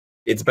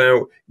It's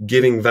about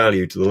giving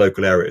value to the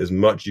local area as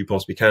much as you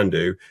possibly can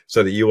do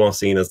so that you are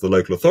seen as the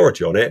local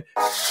authority on it.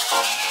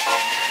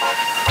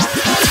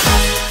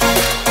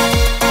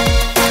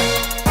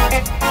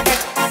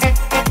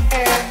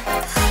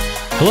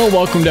 Hello,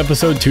 welcome to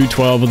episode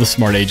 212 of the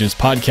Smart Agents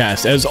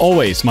Podcast. As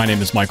always, my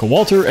name is Michael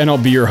Walter, and I'll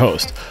be your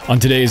host. On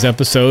today's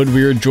episode,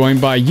 we are joined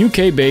by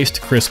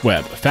UK-based Chris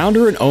Webb,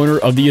 founder and owner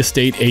of the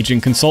Estate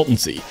Agent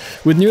Consultancy.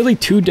 With nearly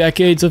 2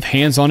 decades of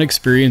hands-on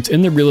experience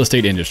in the real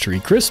estate industry,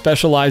 Chris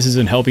specializes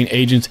in helping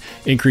agents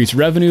increase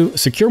revenue,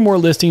 secure more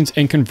listings,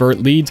 and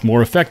convert leads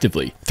more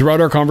effectively. Throughout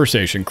our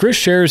conversation, Chris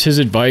shares his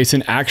advice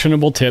and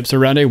actionable tips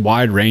around a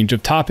wide range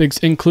of topics,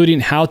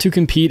 including how to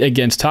compete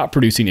against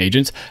top-producing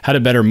agents, how to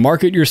better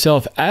market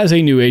yourself as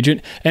a new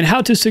agent, and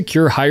how to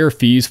secure higher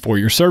fees for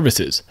your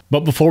services.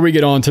 But before we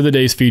get on to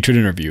today's featured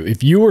interview,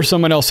 if you or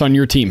someone else on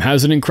your team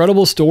has an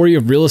incredible story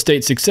of real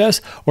estate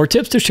success or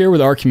tips to share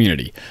with our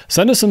community,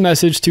 send us a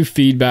message to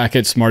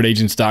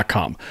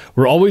feedback@smartagents.com.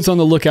 We're always on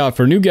the lookout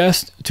for new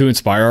guests to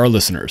inspire our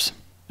listeners.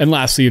 And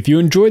lastly, if you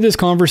enjoyed this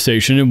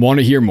conversation and want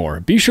to hear more,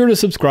 be sure to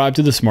subscribe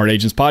to the Smart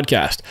Agents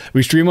Podcast.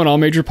 We stream on all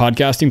major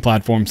podcasting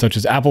platforms such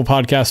as Apple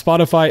Podcasts,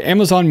 Spotify,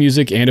 Amazon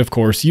Music, and of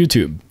course,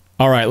 YouTube.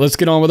 All right, let's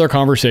get on with our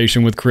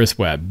conversation with Chris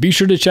Webb. Be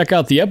sure to check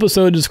out the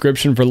episode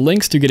description for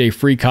links to get a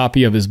free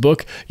copy of his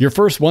book, Your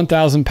First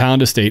 1,000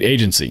 Pound Estate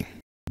Agency.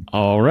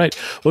 All right.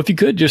 Well, if you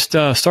could just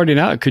starting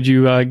out, could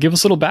you give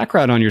us a little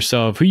background on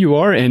yourself, who you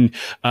are? And,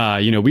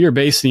 we are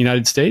based in the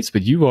United States,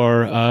 but you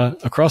are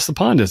across the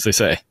pond, as they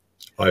say.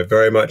 I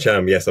very much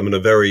am. Yes, I'm in a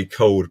very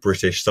cold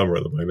British summer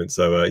at the moment.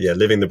 So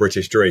living the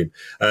British dream.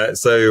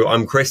 So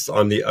I'm Chris.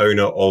 I'm the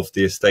owner of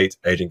the Estate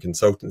Agent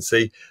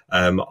Consultancy.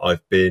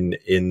 I've been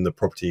in the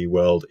property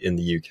world in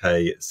the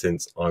UK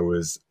since I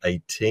was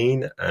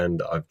 18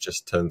 and I've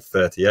just turned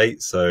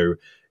 38. So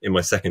in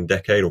my second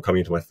decade or coming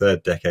into my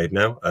third decade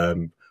now,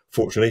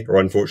 fortunately or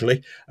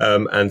unfortunately.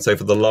 And so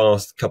for the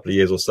last couple of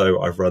years or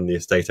so, I've run the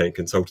Estate Agent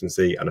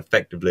Consultancy, and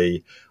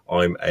effectively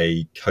I'm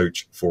a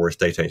coach for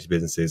estate agency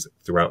businesses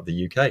throughout the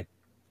UK.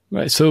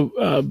 Right.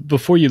 So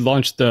before you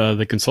launched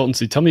the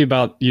consultancy, tell me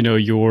about,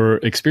 your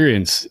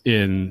experience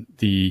in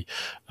the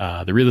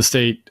real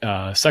estate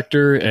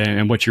sector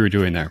and what you were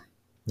doing there.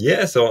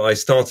 Yeah, so I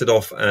started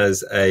off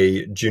as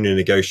a junior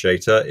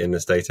negotiator in an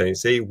estate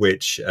agency,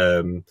 which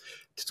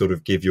to sort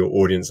of give your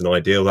audience an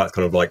idea, that's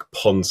kind of like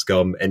pond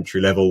scum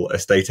entry-level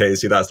estate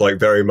agency. That's like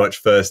very much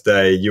first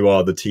day, you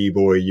are the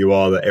T-boy, you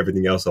are the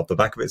everything else off the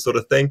back of it sort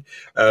of thing.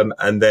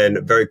 And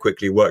then very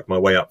quickly worked my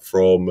way up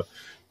from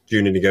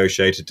junior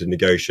negotiator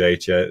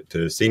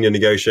to senior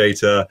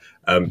negotiator,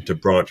 to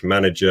branch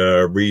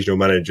manager, regional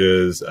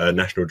managers,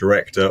 national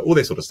director, all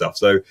this sort of stuff.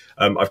 So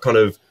I've kind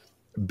of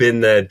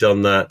been there,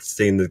 done that,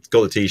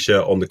 got the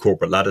t-shirt on the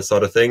corporate ladder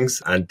side of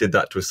things, and did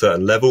that to a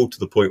certain level, to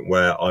the point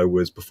where I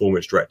was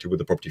performance director with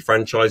the Property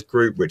Franchise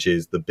Group, which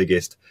is the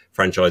biggest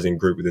franchising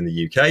group within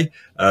the UK,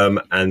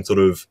 and sort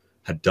of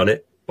had done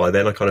it. By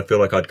then, I kind of feel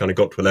like I'd kind of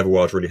got to a level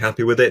where I was really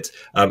happy with it,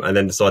 and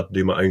then decided to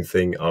do my own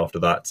thing after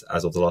that,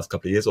 as of the last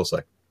couple of years or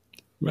so.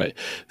 Right.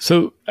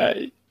 So,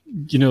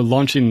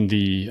 launching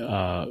the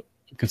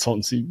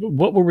consultancy,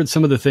 what were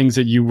some of the things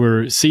that you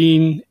were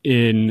seeing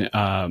in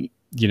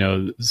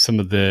some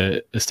of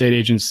the estate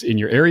agents in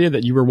your area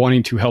that you were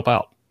wanting to help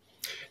out?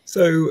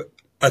 So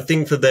I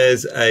think that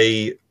there's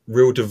a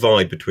real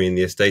divide between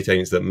the estate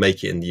agents that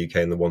make it in the UK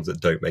and the ones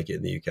that don't make it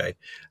in the UK.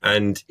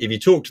 And if you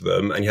talk to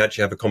them and you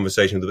actually have a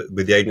conversation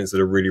with the agents that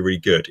are really, really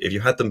good, if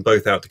you had them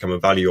both out to come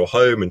and value your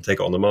home and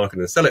take it on the market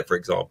and sell it, for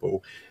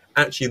example,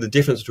 actually the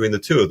difference between the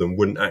two of them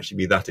wouldn't actually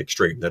be that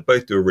extreme. They'd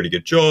both do a really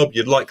good job.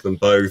 You'd like them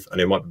both,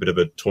 and it might be a bit of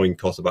a toying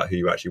cost about who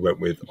you actually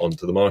went with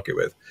onto the market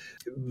with.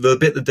 The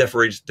bit that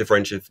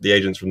differentiates the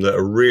agents from that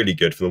are really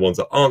good from the ones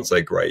that aren't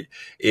so great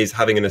is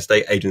having an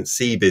estate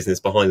agency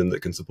business behind them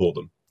that can support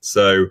them.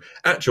 So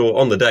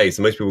on the day,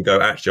 so most people go,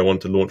 actually, I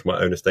want to launch my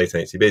own estate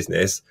agency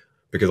business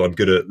because I'm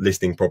good at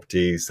listing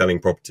properties,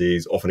 selling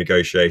properties, offer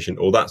negotiation,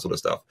 all that sort of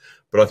stuff.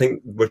 But I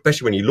think,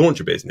 especially when you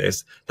launch a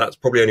business, that's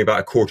probably only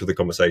about a quarter of the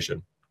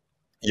conversation.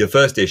 Your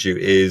first issue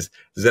is,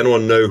 does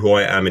anyone know who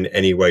I am in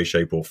any way,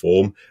 shape or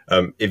form?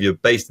 If you're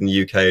based in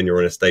the UK and you're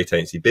an estate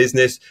agency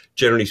business,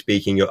 generally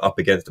speaking, you're up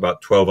against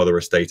about 12 other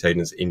estate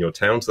agents in your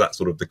town. So that's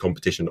sort of the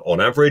competition on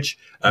average.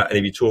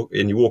 And if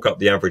you walk up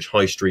the average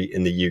high street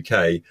in the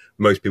UK,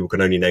 most people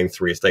can only name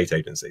 3 estate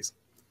agencies.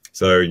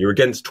 So you're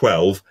against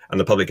 12 and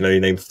the public can only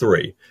name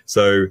 3.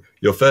 So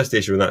your first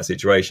issue in that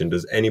situation,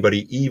 does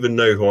anybody even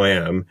know who I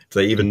am?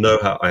 Do they even know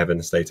how I have an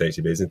estate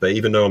agency business? Do they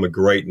even know I'm a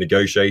great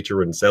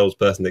negotiator and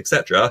salesperson,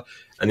 etc.?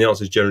 And the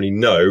answer is generally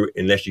no,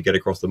 unless you get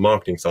across the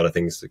marketing side of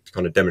things to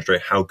kind of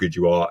demonstrate how good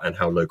you are and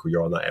how local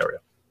you are in that area.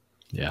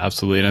 Yeah,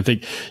 absolutely. And I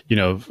think,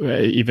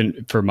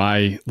 even for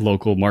my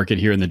local market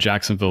here in the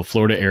Jacksonville,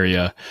 Florida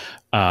area,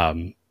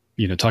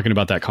 talking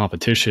about that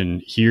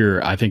competition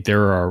here, I think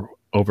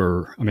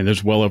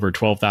there's well over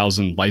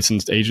 12,000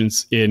 licensed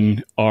agents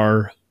in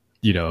our,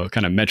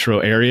 kind of metro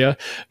area.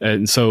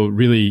 And so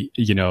really,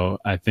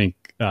 I think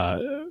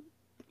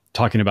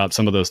talking about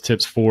some of those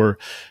tips for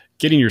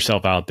getting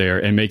yourself out there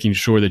and making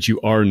sure that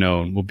you are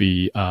known will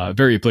be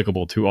very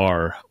applicable to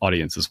our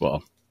audience as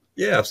well.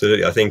 Yeah,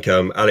 absolutely. I think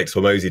Alex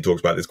Hormozy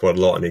talks about this quite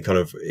a lot, and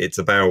it's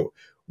about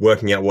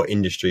working out what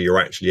industry you're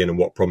actually in and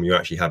what problem you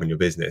actually have in your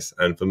business.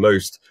 And for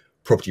most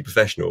property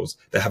professionals,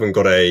 they haven't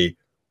got a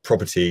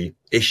property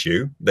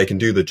issue. They can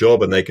do the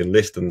job and they can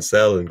list and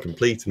sell and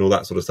complete and all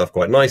that sort of stuff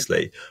quite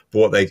nicely. But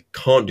what they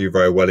can't do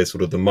very well is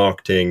sort of the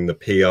marketing, the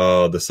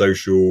PR, the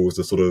socials,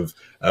 the sort of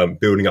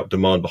building up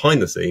demand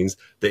behind the scenes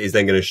that is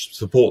then going to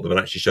support them and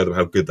actually show them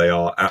how good they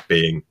are at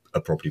being a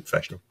property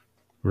professional.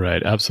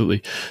 Right.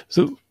 Absolutely.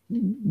 So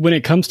when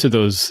it comes to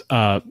those,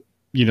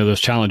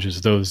 those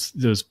challenges,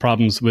 those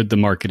problems with the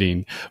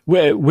marketing,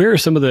 where are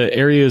some of the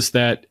areas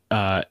that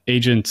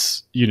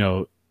agents,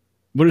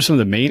 what are some of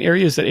the main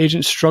areas that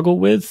agents struggle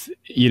with,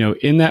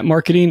 in that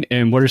marketing?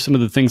 And what are some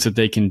of the things that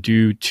they can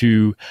do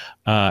to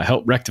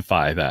help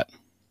rectify that?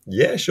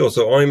 Yeah, sure.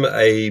 So I'm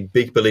a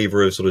big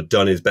believer of sort of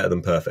done is better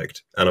than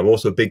perfect. And I'm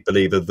also a big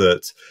believer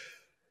that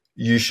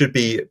you should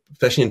be,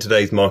 especially in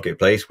today's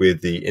marketplace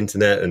with the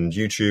internet and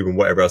YouTube and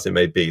whatever else it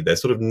may be,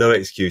 there's sort of no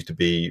excuse to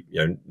be,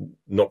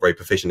 not very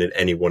proficient in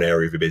any one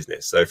area of your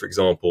business. So for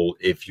example,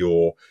 if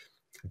your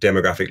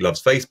demographic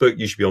loves Facebook,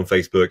 you should be on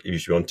Facebook. You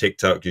should be on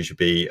TikTok. You should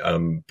be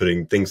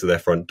putting things to their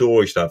front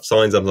door. You should have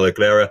signs up in the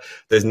local area.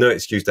 There's no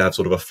excuse to have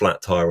sort of a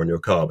flat tire on your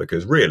car,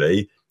 because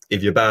really,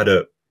 if you're bad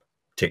at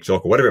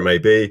TikTok or whatever it may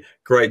be,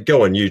 great,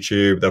 go on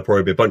YouTube. There'll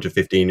probably be a bunch of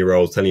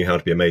 15-year-olds telling you how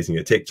to be amazing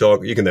at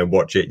TikTok. You can then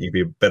watch it. You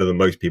can be better than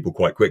most people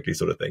quite quickly,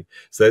 sort of thing.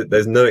 So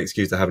there's no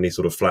excuse to have any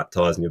sort of flat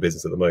tires in your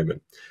business at the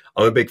moment.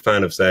 I'm a big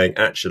fan of saying,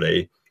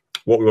 actually,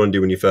 what we want to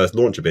do when you first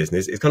launch a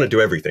business is kind of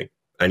do everything.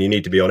 And you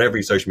need to be on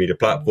every social media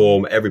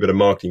platform, every bit of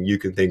marketing you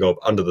can think of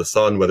under the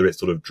sun, whether it's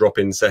sort of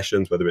drop-in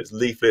sessions, whether it's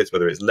leaflets,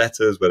 whether it's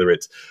letters, whether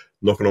it's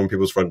knocking on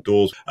people's front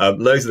doors,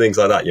 loads of things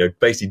like that.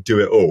 Basically do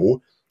it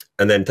all.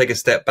 And then take a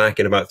step back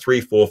in about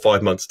 3, 4,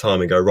 5 months' time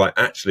and go, right,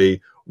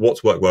 actually,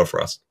 what's worked well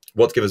for us?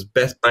 What's give us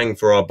best bang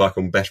for our buck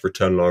and best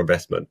return on our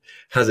investment?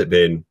 Has it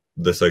been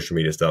the social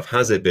media stuff?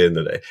 Has it been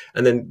the...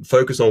 And then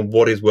focus on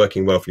what is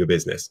working well for your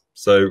business.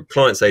 So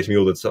clients say to me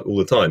all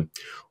the time,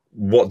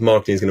 what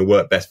marketing is going to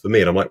work best for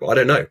me? And I'm like, well, I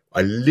don't know.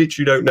 I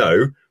literally don't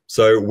know.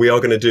 So we are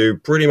going to do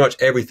pretty much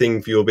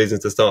everything for your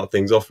business to start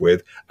things off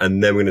with.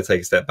 And then we're going to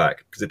take a step back,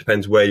 because it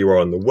depends where you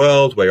are in the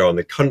world, where you are in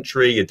the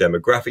country, your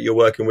demographic you're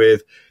working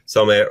with.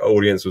 Some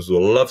audiences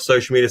will love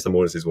social media. Some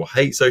audiences will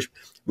hate social.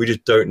 We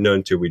just don't know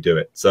until we do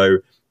it. So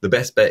the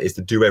best bet is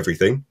to do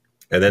everything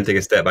and then take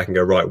a step back and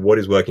go, right, what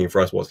is working for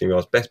us? What's giving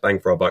us best bang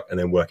for our buck? And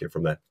then work it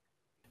from there.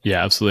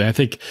 Yeah, absolutely. I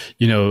think,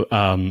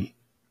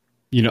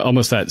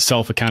 almost that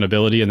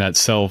self-accountability and that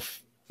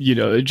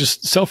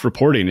just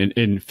self-reporting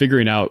and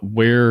figuring out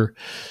where,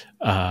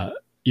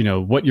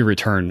 what your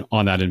return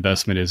on that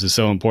investment is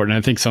so important.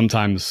 I think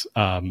sometimes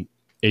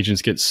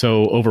agents get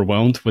so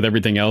overwhelmed with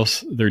everything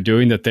else they're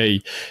doing that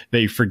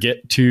they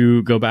forget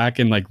to go back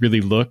and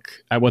really look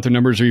at what their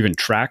numbers, or even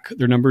track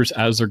their numbers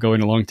as they're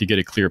going along, to get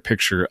a clear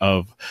picture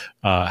of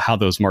how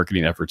those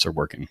marketing efforts are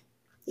working.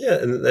 Yeah,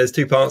 and there's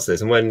two parts to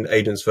this. And when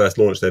agents first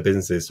launch their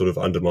businesses sort of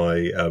under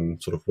my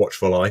sort of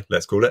watchful eye,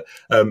 let's call it,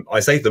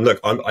 I say to them, look,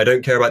 I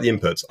don't care about the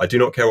inputs. I do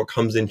not care what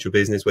comes into your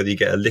business, whether you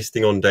get a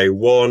listing on day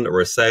 1 or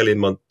a sale in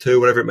month 2,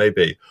 whatever it may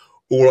be.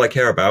 All I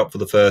care about for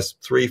the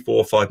first 3,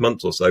 4, 5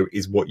 months or so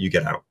is what you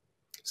get out.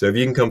 So if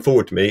you can come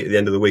forward to me at the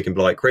end of the week and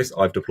be like, Chris,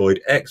 I've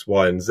deployed X,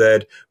 Y, and Z.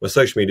 My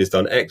social media's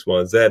done X, Y,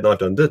 and Z, and I've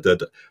done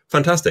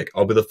fantastic.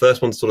 I'll be the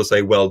first one to sort of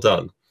say, well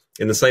done.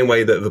 In the same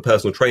way that the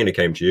personal trainer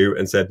came to you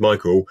and said,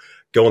 Michael,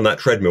 go on that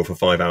treadmill for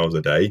 5 hours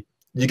a day,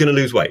 you're going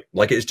to lose weight.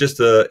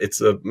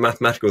 It's a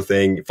mathematical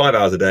thing. 5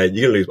 hours a day,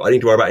 you're going to lose. I don't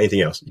need to worry about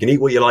anything else. You can eat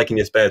what you like in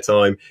your spare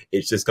time.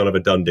 It's just kind of a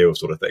done deal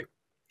sort of thing.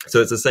 So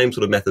it's the same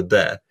sort of method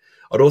there.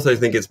 I'd also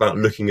think it's about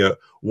looking at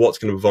what's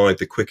going to provide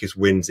the quickest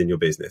wins in your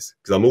business,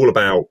 because I'm all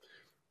about,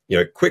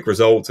 quick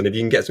results. And if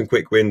you can get some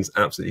quick wins,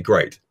 absolutely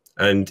great.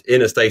 And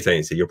in a estate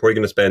agency, you're probably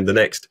going to spend the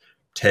next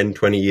 10,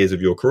 20 years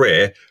of your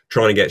career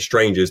trying to get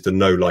strangers to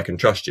know, like, and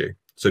trust you.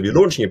 So if you're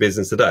launching your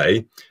business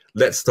today,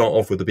 let's start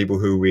off with the people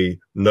who we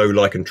know,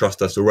 like, and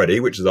trust us already,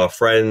 which is our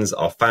friends,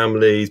 our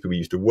families, people we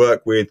used to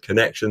work with,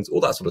 connections,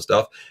 all that sort of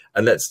stuff.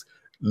 And let's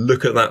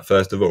look at that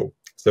first of all.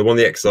 So one of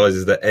the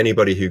exercises that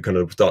anybody who kind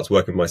of starts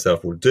working with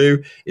myself will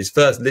do is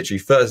literally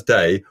first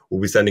day, we'll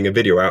be sending a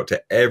video out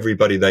to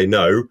everybody they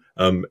know,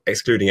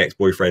 excluding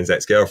ex-boyfriends,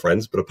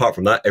 ex-girlfriends. But apart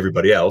from that,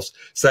 everybody else,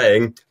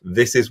 saying,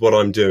 this is what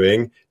I'm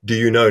doing. Do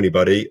you know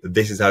anybody?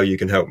 This is how you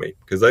can help me.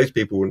 Because those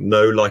people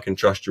know, like, and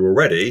trust you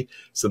already.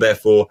 So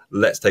therefore,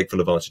 let's take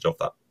full advantage of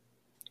that.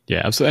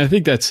 Yeah, absolutely. I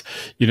think that's,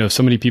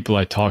 so many people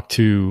I talk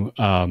to,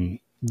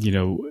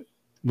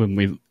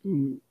 when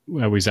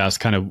I always ask,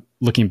 kind of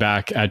looking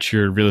back at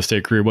your real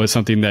estate career, was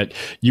something that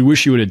you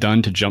wish you would have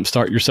done to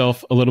jumpstart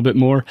yourself a little bit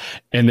more.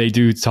 And they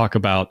do talk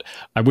about,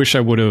 I wish I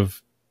would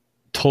have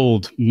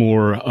told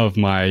more of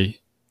my,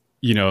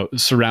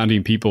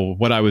 surrounding people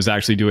what I was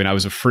actually doing. I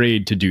was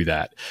afraid to do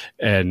that.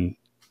 And,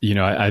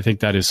 I think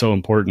that is so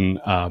important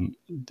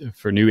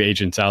for new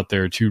agents out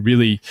there to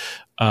really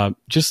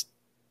just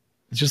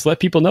just let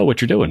people know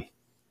what you're doing.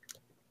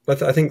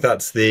 I think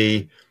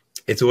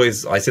it's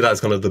always, I see that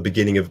as kind of the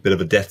beginning of a bit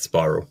of a death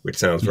spiral, which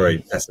sounds very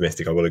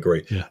pessimistic, I will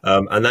agree. Yeah.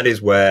 And that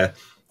is where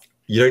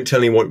you don't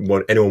tell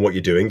anyone what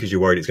you're doing because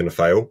you're worried it's going to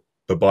fail.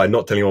 But by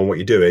not telling anyone what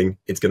you're doing,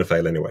 it's going to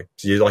fail anyway.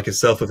 So you're like a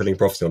self-fulfilling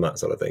prophecy on that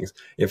side of things.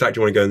 In fact,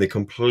 you want to go in the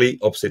complete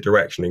opposite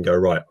direction and go,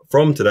 right,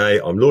 from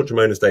today, I'm launching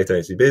my own estate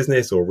agency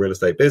business or real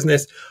estate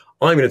business.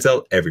 I'm going to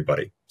tell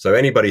everybody. So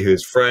anybody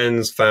who's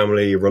friends,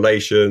 family,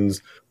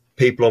 relations,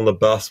 people on the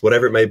bus,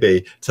 whatever it may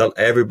be, tell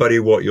everybody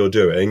what you're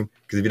doing.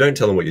 Because if you don't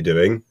tell them what you're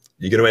doing,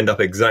 you're going to end up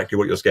exactly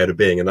what you're scared of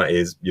being. And that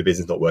is your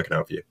business not working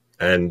out for you.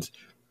 And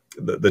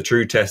the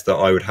true test that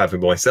I would have in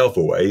myself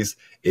always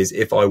is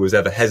if I was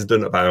ever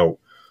hesitant about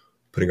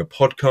putting a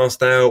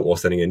podcast out or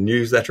sending a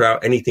newsletter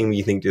out, anything where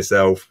you think to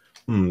yourself,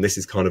 this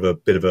is kind of a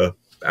bit of a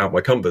out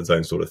my comfort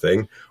zone sort of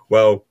thing.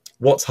 Well,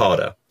 what's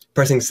harder?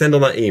 Pressing send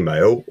on that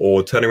email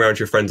or turning around to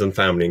your friends and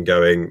family and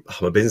going,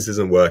 my business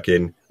isn't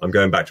working. I'm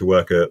going back to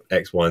work at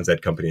X, Y, and Z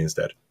company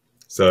instead.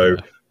 So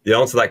the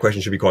answer to that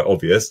question should be quite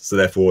obvious. So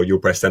therefore you'll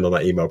press send on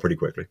that email pretty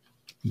quickly.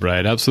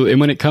 Right. Absolutely.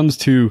 And when it comes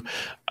to,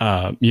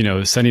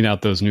 sending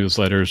out those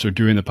newsletters or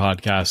doing the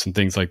podcasts and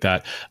things like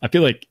that, I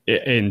feel like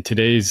in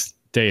today's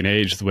day and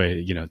age, the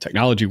way,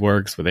 technology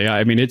works with AI,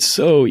 I mean, it's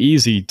so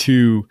easy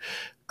to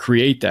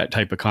create that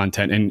type of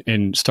content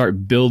and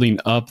start building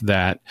up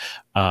that,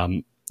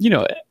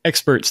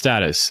 expert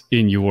status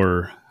in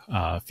your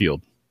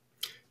field.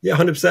 Yeah,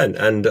 100%.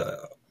 And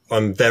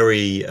I'm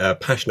very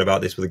passionate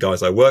about this with the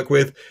guys I work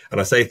with.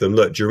 And I say to them,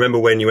 look, do you remember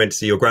when you went to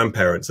see your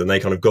grandparents and they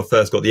kind of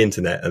first got the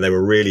internet and they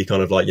were really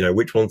kind of like,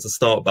 which one's the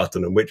start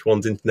button and which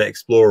one's Internet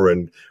Explorer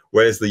and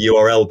where's the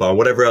URL bar and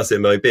whatever else it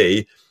may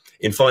be.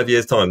 In 5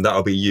 years' time,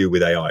 that'll be you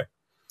with AI.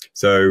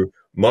 So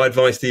my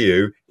advice to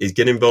you is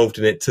get involved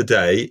in it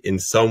today in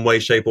some way,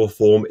 shape or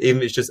form,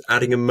 even if it's just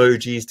adding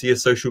emojis to your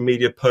social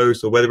media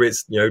posts or whether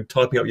it's,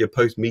 typing up your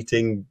post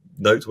meeting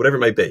notes, whatever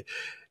it may be.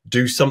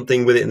 Do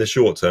something with it in the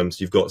short term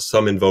so you've got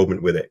some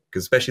involvement with it.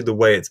 Because especially the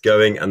way it's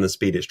going and the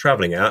speed it's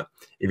traveling at,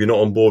 if you're not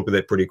on board with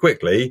it pretty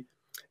quickly,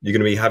 you're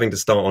going to be having to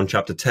start on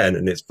chapter 10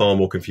 and it's far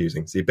more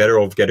confusing. So you're better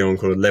off getting on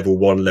kind of level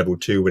 1, level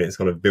 2 when it's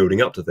kind of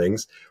building up to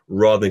things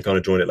rather than kind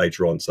of join it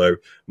later on. So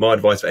my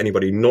advice for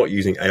anybody not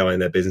using AI in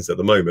their business at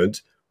the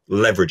moment,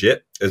 leverage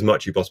it as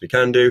much as you possibly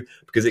can do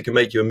because it can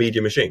make you a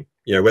media machine.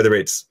 Whether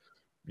it's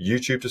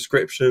YouTube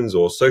descriptions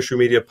or social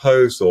media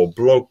posts or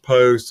blog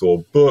posts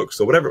or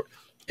books or whatever,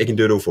 it can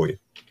do it all for you.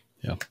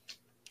 Yeah.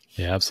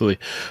 Yeah, absolutely.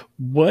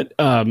 What,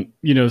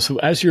 so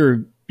as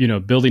you're,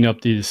 building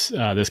up this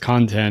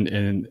content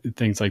and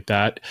things like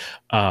that,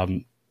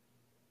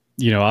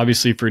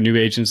 obviously for new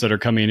agents that are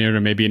coming in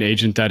or maybe an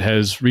agent that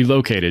has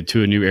relocated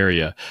to a new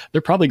area,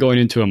 they're probably going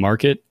into a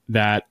market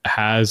that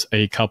has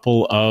a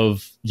couple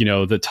of,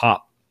 the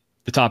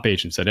top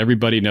agents that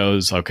everybody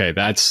knows. Okay,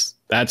 that's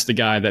the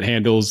guy that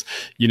handles,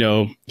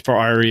 for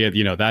our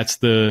area, that's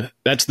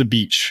the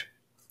beach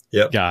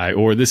guy,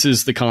 or this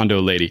is the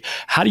condo lady.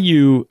 How do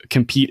you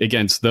compete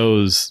against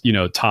those,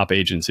 top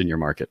agents in your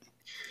market?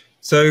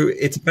 So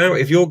it's about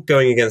if you're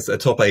going against a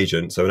top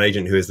agent, so an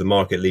agent who is the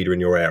market leader in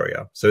your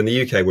area. So in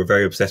the UK, we're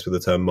very obsessed with the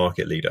term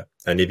market leader.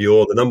 And if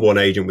you're the number one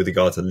agent with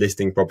regard to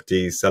listing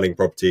properties, selling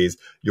properties,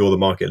 you're the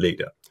market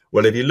leader.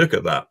 Well, if you look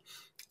at that,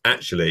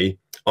 actually,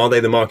 are they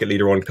the market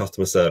leader on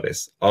customer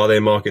service? Are they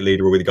a market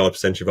leader with regard to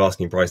percentage of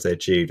asking price they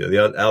achieved? Are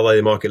they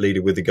a market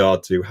leader with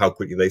regard to how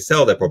quickly they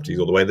sell their properties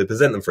or the way they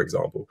present them, for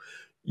example?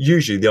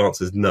 Usually the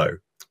answer is no.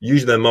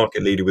 Usually they're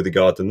market leader with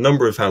regard to the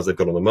number of houses they've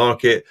got on the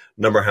market,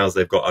 number of houses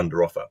they've got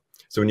under offer.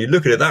 So when you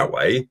look at it that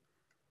way,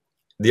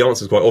 the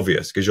answer is quite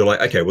obvious because you're like,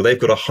 okay, well, they've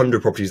got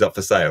 100 properties up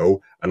for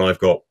sale and I've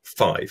got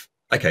 5.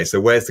 Okay, so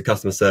where's the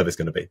customer service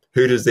going to be?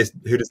 Who does this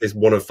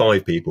one of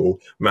 5 people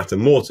matter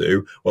more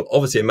to? Well,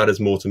 obviously it matters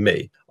more to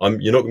me.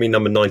 You're not going to be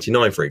number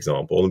 99, for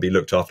example, and be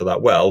looked after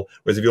that well.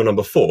 Whereas if you're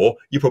number 4,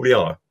 you probably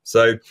are.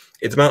 So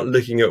it's about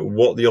looking at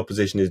what the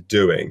opposition is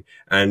doing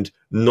and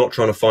not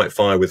trying to fight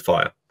fire with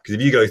fire. Because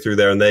if you go through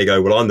there and they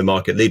go, well, I'm the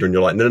market leader, and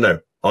you're like, no,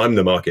 I'm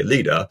the market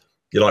leader.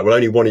 You're like, well,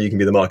 only one of you can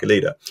be the market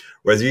leader.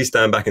 Whereas if you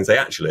stand back and say,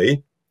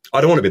 actually,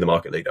 I don't want to be the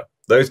market leader.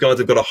 Those guys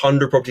have got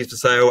 100 properties for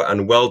sale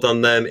and well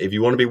done them. If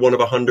you want to be one of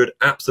 100,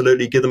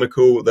 absolutely give them a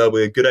call. They'll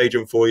be a good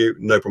agent for you.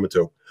 No problem at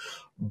all.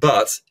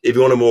 But if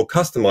you want a more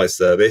customized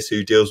service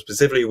who deals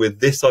specifically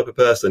with this type of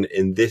person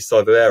in this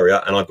type of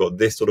area, and I've got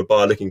this sort of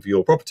buyer looking for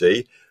your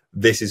property,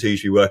 this is who you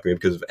should be working with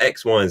because of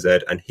X, Y, and Z.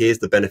 And here's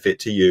the benefit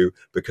to you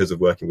because of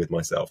working with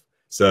myself.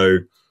 So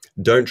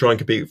don't try and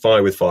compete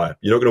fire with fire.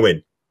 You're not going to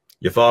win.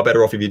 You're far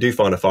better off if you do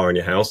find a fire in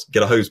your house,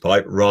 get a hose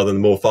pipe rather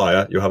than more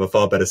fire. You'll have a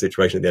far better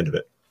situation at the end of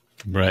it.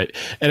 Right.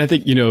 And I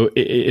think,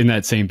 in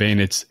that same vein,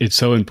 it's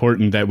so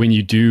important that when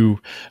you do,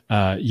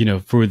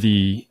 for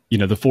the,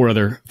 the 4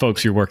 other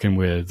folks you're working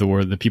with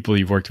or the people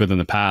you've worked with in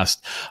the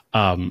past,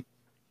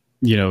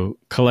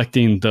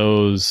 collecting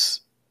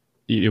those,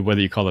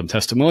 whether you call them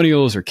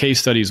testimonials or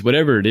case studies,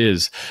 whatever it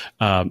is,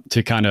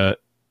 to kind of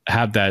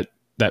have that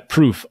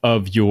proof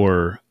of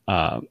your,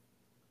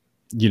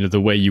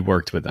 the way you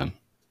worked with them.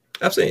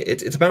 Absolutely.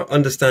 It's about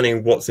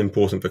understanding what's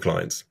important for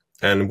clients.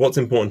 And what's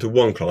important to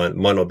one client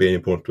might not be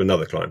important to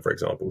another client, for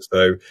example.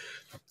 So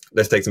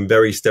let's take some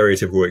very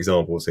stereotypical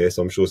examples here.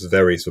 So I'm sure it's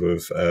very sort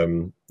of,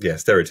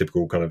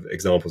 stereotypical kind of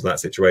examples in that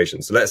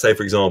situation. So let's say,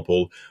 for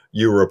example,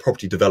 you were a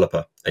property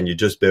developer and you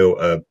just built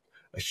a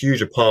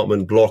huge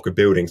apartment block of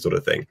building sort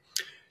of thing.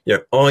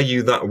 Are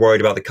you that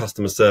worried about the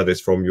customer service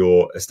from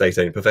your estate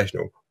agent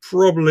professional?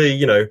 Probably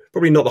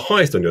not the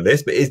highest on your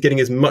list, but is getting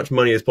as much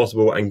money as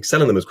possible and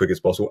selling them as quick as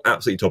possible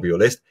absolutely top of your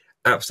list?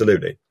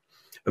 Absolutely.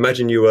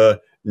 Imagine you were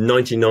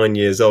 99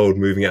 years old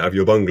moving out of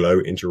your bungalow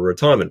into a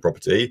retirement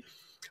property.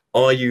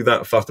 Are you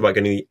that fussed about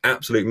getting the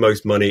absolute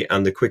most money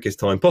and the quickest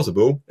time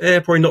possible?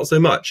 Probably not so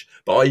much.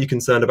 But are you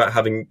concerned about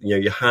having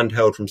your hand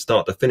held from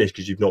start to finish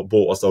because you've not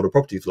bought or sold a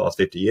property for the last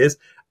 50 years?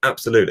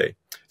 Absolutely.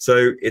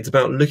 So it's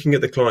about looking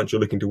at the clients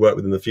you're looking to work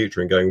with in the future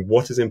and going,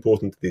 what is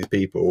important to these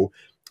people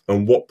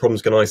and what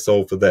problems can I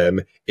solve for them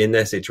in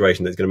their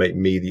situation that's going to make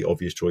me the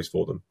obvious choice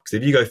for them? Because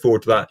if you go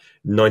forward to that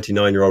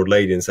 99-year-old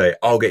lady and say,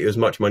 I'll get you as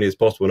much money as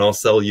possible and I'll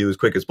sell you as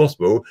quick as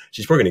possible,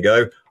 she's probably going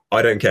to go,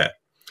 I don't care.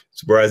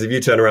 Whereas if you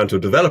turn around to a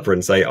developer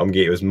and say, I'm going to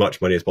get you as much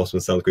money as possible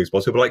and sell as quick as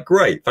possible, they're like,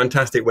 great,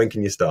 fantastic, when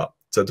can you start?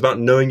 So it's about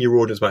knowing your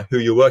audience, about who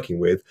you're working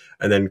with,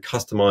 and then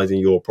customizing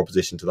your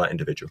proposition to that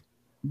individual.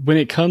 When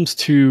it comes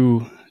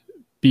to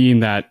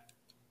being that,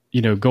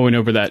 going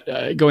over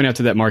that, going out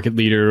to that market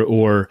leader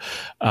or,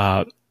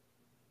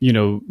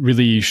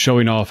 really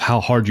showing off how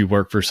hard you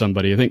work for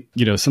somebody, I think,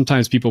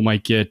 sometimes people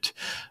might get,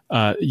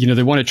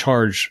 they want to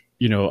charge,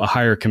 a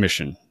higher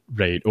commission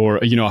rate or,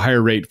 a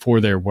higher rate for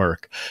their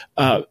work.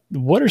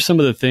 What are some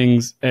of the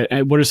things,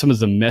 what are some of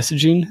the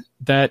messaging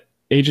that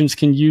agents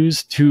can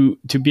use to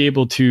be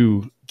able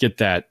to get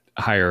that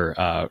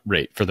higher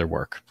rate for their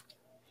work?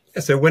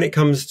 So when it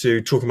comes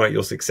to talking about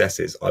your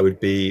successes, I would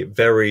be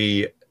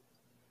very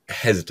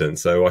hesitant.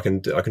 So I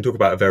can talk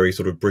about a very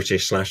sort of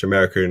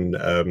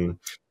British/American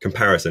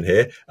comparison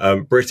here.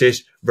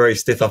 British, very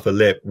stiff upper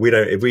lip.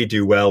 If we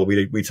do well,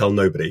 we tell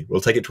nobody. We'll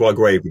take it to our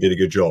grave. We did a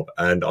good job.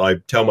 And I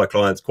tell my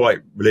clients quite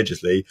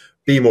religiously,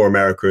 be more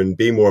American,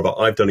 be more about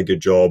I've done a good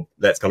job.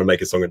 Let's kind of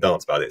make a song and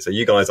dance about it. So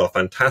you guys are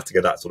fantastic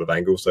at that sort of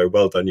angle. So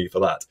well done you for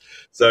that.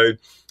 So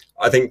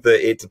I think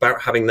that it's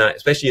about having that,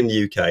 especially in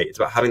the UK, it's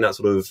about having that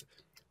sort of,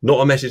 not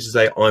a message to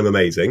say I'm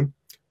amazing,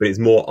 but it's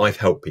more I've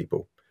helped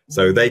people.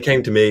 So they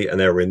came to me and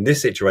they were in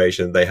this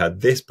situation. They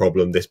had this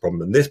problem, this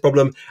problem, and this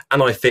problem.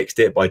 And I fixed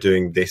it by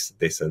doing this,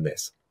 this, and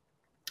this.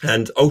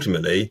 And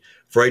ultimately,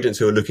 for agents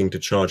who are looking to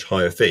charge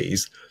higher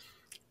fees,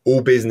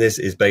 all business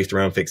is based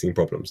around fixing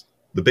problems.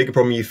 The bigger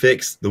problem you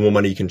fix, the more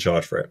money you can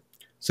charge for it.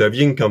 So if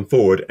you can come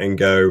forward and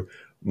go,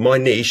 my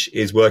niche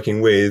is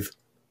working with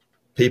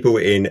people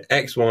in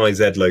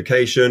XYZ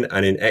location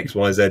and in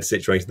XYZ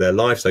situation of their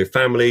life. So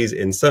families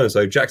in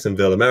so-and-so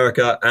Jacksonville,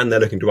 America, and they're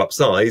looking to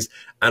upsize.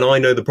 And I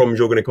know the problems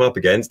you're going to come up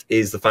against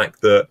is the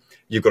fact that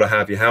you've got to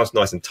have your house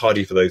nice and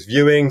tidy for those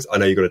viewings. I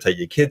know you've got to take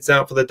your kids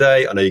out for the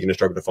day. I know you're going to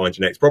struggle to find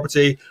your next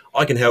property.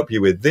 I can help you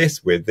with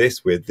this, with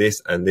this, with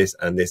this, and this,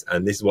 and this.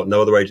 And this is what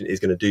no other agent is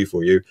going to do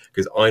for you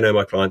because I know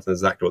my clients and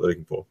exactly what they're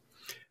looking for.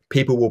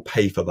 People will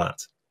pay for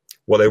that.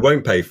 What they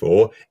won't pay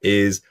for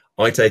is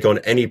I take on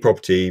any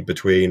property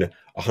between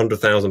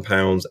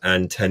 £100,000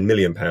 and £10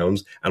 million,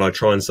 and I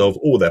try and solve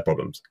all their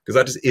problems because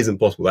that just isn't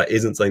possible. That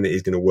isn't something that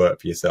is going to work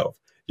for yourself.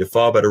 You're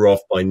far better off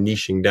by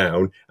niching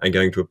down and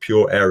going to a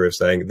pure area of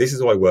saying, this is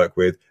who I work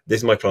with, this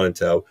is my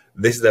clientele,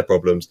 this is their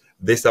problems,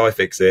 this is how I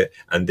fix it,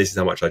 and this is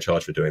how much I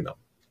charge for doing that.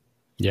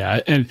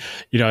 Yeah. And,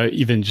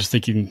 even just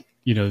thinking,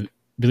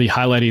 really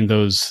highlighting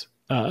those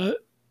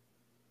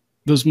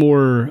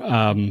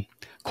more,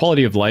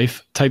 quality of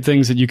life type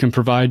things that you can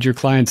provide your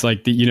clients,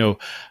 like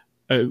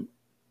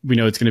we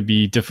know it's going to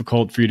be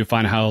difficult for you to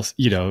find a house,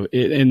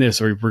 in this,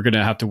 or we're going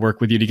to have to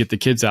work with you to get the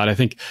kids out. I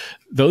think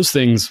those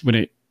things,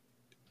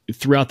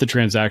 throughout the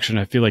transaction,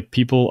 I feel like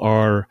people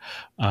are,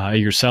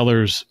 your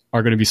sellers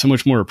are going to be so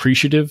much more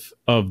appreciative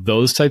of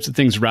those types of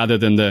things rather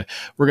than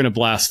we're going to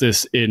blast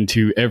this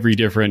into every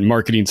different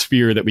marketing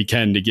sphere that we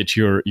can to get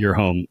your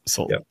home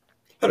sold. Yeah.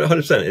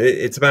 100%.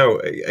 It's about,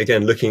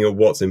 again, looking at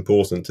what's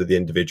important to the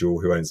individual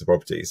who owns the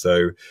property.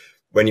 So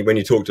when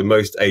you talk to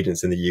most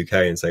agents in the UK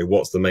and say,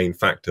 what's the main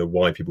factor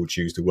why people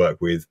choose to work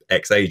with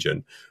X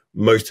agent?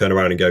 Most turn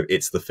around and go,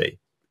 it's the fee.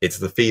 It's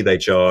the fee they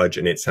charge,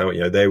 and it's how,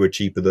 they were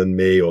cheaper than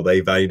me, or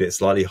they valued it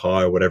slightly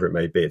higher, whatever it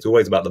may be. It's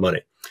always about the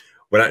money.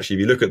 When actually,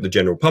 if you look at the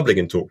general public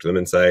and talk to them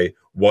and say,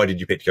 why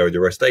did you pick to go with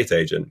your estate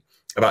agent?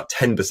 About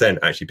 10%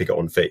 actually pick it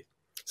on fee.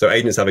 So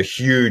agents have a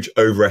huge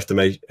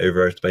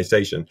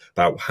overestimation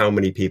about how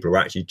many people are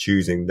actually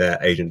choosing their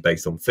agent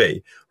based on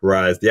fee,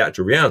 whereas the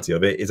actual reality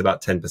of it is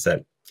about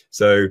 10%.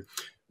 So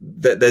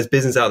there's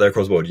business out there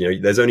across the board.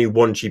 There's only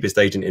one cheapest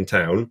agent in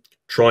town.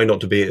 Try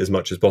not to be it as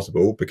much as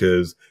possible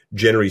because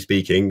generally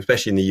speaking,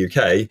 especially in the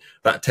UK,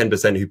 that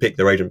 10% who pick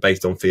their agent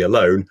based on fee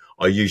alone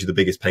are usually the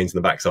biggest pains in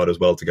the backside as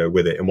well to go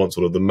with it and want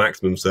sort of the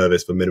maximum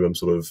service for minimum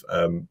sort of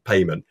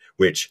payment,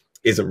 which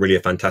isn't really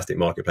a fantastic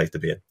marketplace to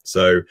be in.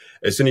 So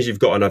as soon as you've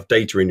got enough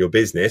data in your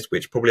business,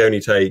 which probably only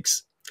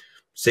takes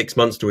 6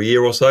 months to a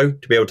year or so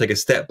to be able to take a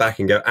step back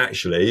and go,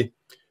 actually,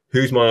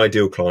 who's my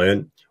ideal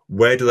client?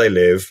 where do they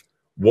live,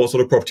 what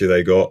sort of property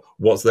they got,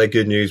 what's their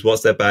good news,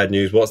 what's their bad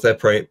news, what's their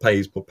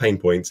pain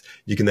points.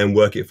 You can then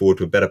work it forward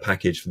to a better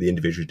package for the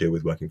individual to deal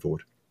with working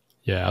forward.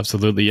 Yeah,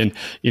 absolutely. And,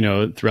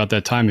 throughout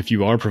that time, if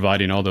you are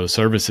providing all those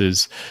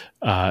services,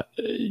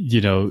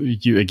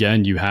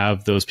 you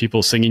have those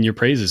people singing your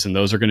praises, and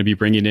those are going to be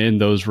bringing in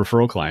those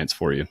referral clients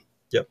for you.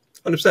 Yep,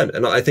 100%.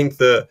 And I think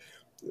the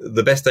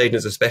best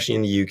agents, especially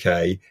in the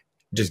UK,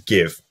 just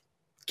give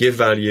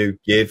value,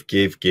 give.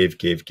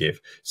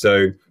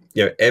 So,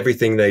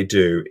 everything they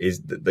do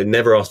is they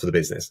never ask for the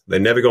business. They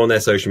never go on their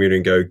social media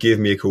and go, give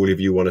me a call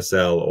if you want to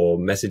sell, or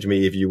message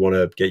me if you want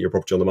to get your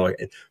property on the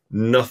market.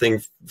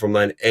 Nothing from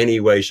that in any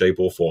way, shape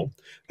or form.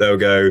 They'll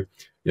go,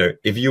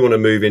 if you want to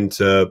move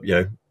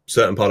into,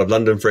 certain part of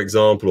London, for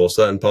example, or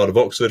certain part of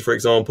Oxford, for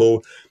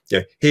example,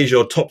 here's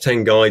your top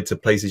 10 guide to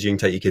places you can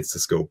take your kids to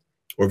school.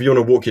 Or if you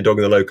want to walk your dog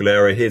in the local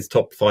area, here's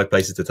top 5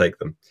 places to take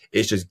them.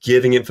 It's just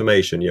giving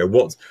information.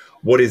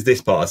 What is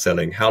this part of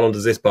selling? How long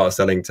does this part of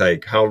selling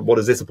take? What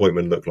does this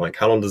appointment look like?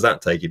 How long does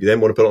that take? If you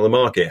then want to put it on the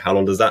market, how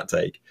long does that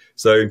take?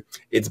 So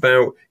it's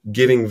about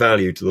giving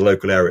value to the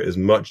local area as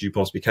much as you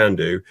possibly can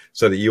do,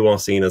 so that you are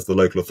seen as the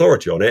local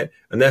authority on it.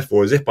 And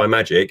therefore, as if by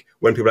magic,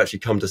 when people actually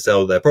come to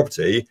sell their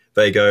property,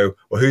 they go,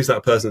 well, who's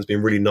that person that's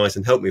been really nice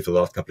and helped me for the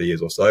last couple of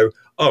years or so?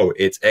 Oh,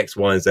 it's X,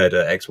 Y, and Z at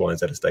X, Y, and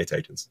Z estate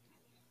agents.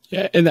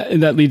 Yeah, and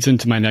that leads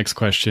into my next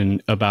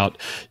question about,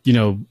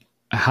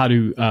 how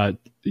to,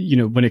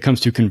 when it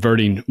comes to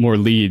converting more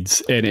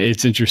leads. And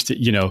it's interesting,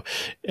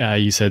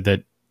 you said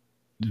that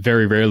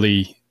very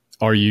rarely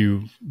are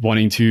you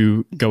wanting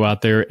to go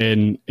out there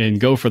and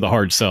go for the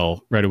hard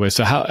sell right away.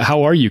 So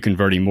how are you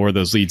converting more of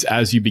those leads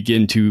as you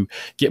begin to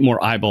get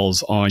more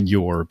eyeballs on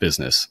your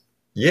business?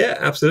 Yeah,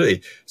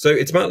 absolutely. So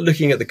it's about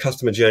looking at the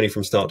customer journey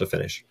from start to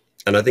finish.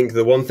 And I think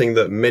the one thing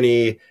that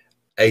many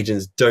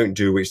agents don't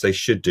do, which they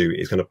should do,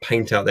 is kind of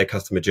paint out their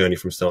customer journey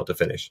from start to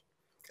finish.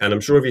 And I'm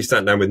sure if you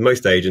sat down with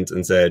most agents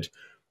and said,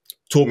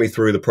 talk me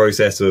through the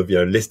process of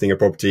listing a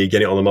property,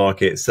 getting it on the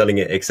market, selling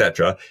it,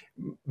 etc.,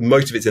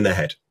 most of it's in their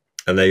head.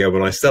 And they go,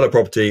 when I sell a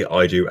property,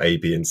 I do A,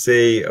 B, and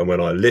C. And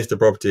when I list a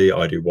property,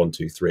 I do 1,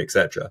 2, 3,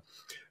 etc.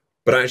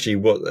 But actually,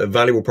 what a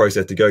valuable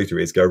process to go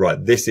through is go,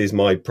 right, this is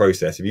my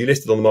process. If you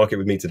listed on the market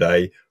with me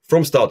today,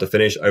 from start to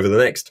finish, over the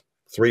next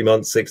 3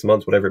 months, 6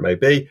 months, whatever it may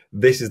be,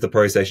 this is the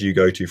process you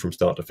go to from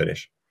start to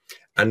finish.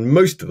 And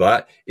most of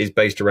that is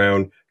based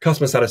around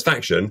customer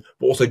satisfaction,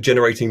 but also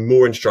generating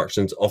more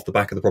instructions off the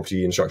back of the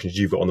property instructions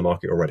you've got on the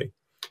market already.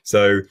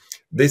 So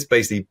this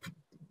basically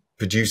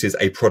produces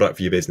a product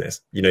for your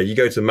business. You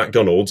go to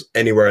McDonald's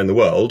anywhere in the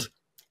world,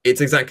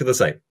 it's exactly the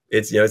same.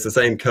 It's, it's the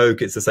same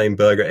Coke, it's the same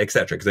burger,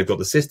 etc. Because they've got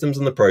the systems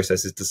and the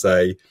processes to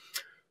say,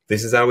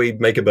 this is how we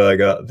make a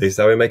burger, this is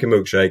how we make a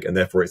milkshake, and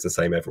therefore it's the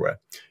same everywhere.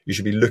 You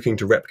should be looking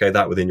to replicate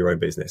that within your own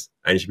business.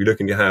 And you should be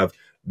looking to have,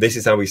 this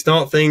is how we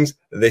start things,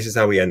 this is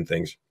how we end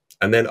things.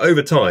 And then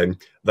over time,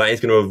 that is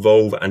going to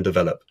evolve and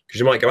develop. Because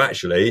you might go,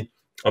 actually,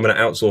 I'm going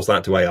to outsource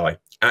that to AI.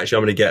 Actually,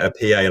 I'm going to get a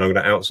PA and I'm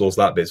going to outsource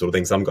that bit, sort of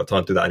thing, so I haven't got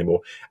time to do that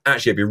anymore.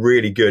 Actually, it'd be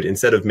really good,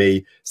 instead of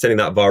me sending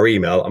that via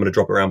email, I'm going to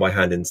drop it around by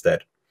hand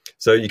instead.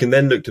 So you can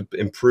then look to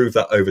improve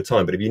that over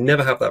time. But if you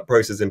never have that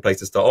process in place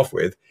to start off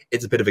with,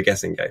 it's a bit of a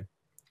guessing game.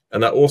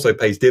 And that also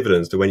pays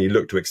dividends to when you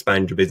look to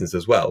expand your business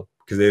as well.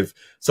 Because if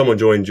someone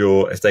joined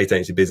your estate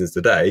agency business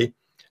today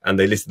and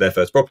they listed their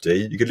first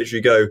property, you could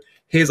literally go,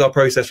 here's our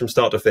process from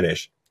start to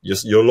finish.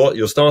 You're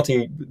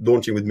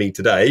launching with me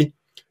today.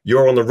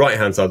 You're on the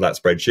right-hand side of that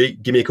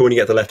spreadsheet. Give me a call when you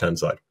get to the left-hand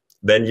side.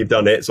 Then you've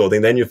done it, sort of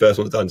thing. Then your first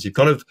one's done. So you've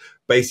kind of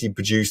basically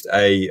produced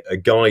a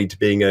guide to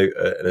being an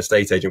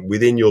estate agent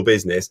within your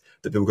business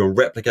that people can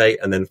replicate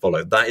and then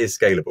follow. That is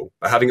scalable.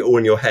 But having it all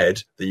in your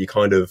head that you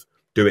kind of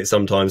do it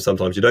sometimes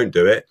you don't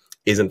do it,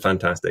 isn't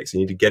fantastic. So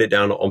you need to get it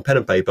down on pen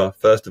and paper,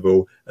 first of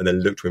all, and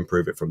then look to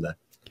improve it from there.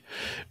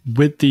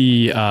 With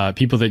the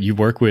people that you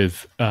work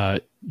with,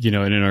 and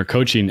in our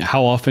coaching,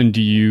 how often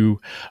do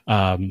you,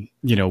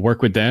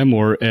 work with them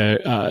or,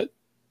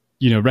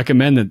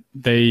 recommend that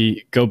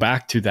they go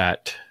back to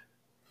that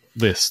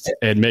list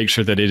and make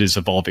sure that it is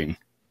evolving?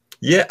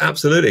 Yeah,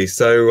 absolutely.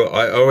 So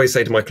I always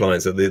say to my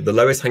clients that the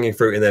lowest hanging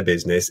fruit in their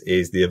business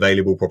is the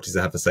available properties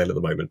they have for sale at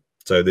the moment.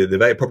 So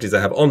the properties they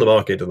have on the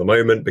market at the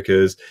moment,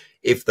 because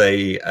if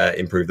they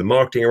improve the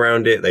marketing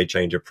around it, they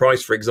change a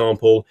price, for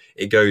example,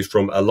 it goes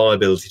from a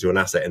liability to an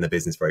asset in their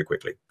business very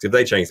quickly. So if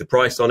they change the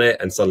price on it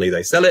and suddenly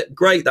they sell it,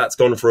 great, that's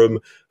gone from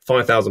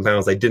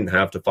 £5,000 they didn't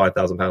have to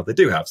 £5,000 they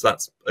do have. So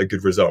that's a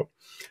good result.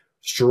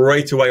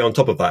 Straight away on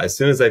top of that, as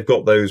soon as they've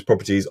got those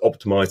properties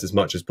optimized as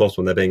much as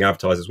possible and they're being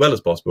advertised as well as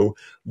possible,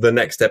 the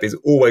next step is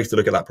always to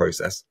look at that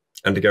process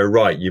and to go,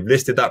 right, you've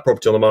listed that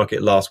property on the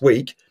market last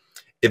week.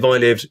 If I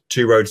lived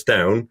 2 roads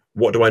down,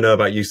 what do I know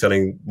about you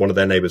selling one of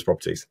their neighbors'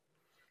 properties?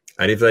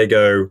 And if they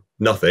go,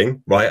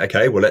 nothing, right,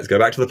 okay, well, let's go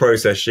back to the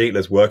process sheet.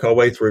 Let's work our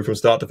way through from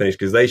start to finish,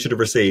 because they should have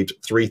received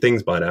 3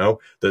 things by now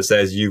that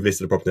says you've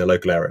listed a property in their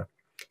local area.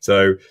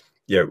 So,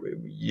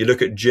 you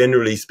look at,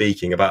 generally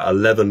speaking, about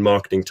 11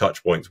 marketing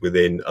touch points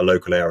within a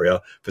local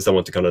area for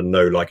someone to kind of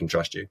know, like, and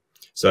trust you.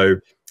 So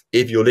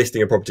if you're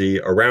listing a property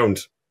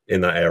around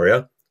in that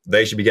area,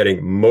 They should be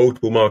getting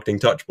multiple marketing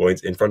touch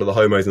points in front of the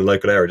homeowners in the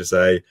local area to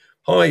say,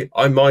 hi,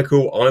 I'm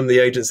Michael. I'm the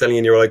agent selling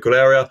in your local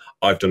area.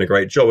 I've done a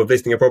great job of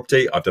listing a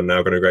property. I've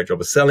now done a great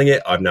job of selling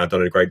it. I've now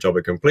done a great job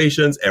of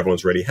completions.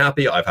 Everyone's really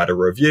happy. I've had a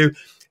review.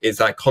 It's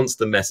that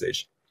constant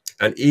message.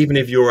 And even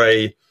if you're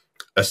a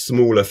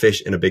smaller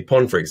fish in a big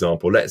pond, for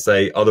example, let's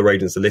say other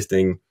agents are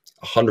listing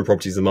 100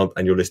 properties a month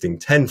and you're listing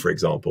 10, for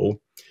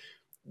example,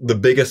 the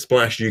bigger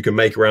splash you can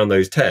make around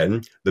those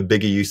 10, the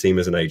bigger you seem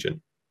as an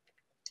agent.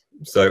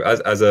 So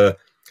as a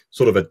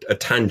sort of a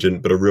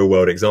tangent, but a real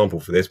world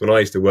example for this, when I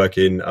used to work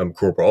in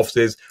corporate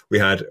offices, we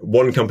had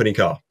one company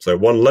car. So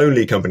one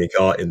lonely company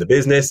car in the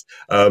business.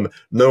 No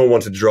one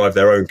wanted to drive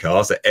their own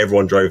car. So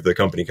everyone drove the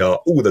company car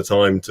all the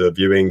time to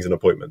viewings and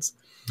appointments.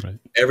 Right.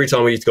 Every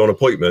time we used to go on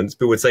appointments,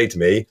 people would say to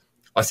me,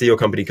 I see your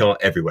company car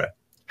everywhere.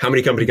 How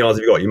many company cars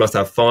have you got? You must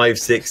have 5,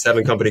 6,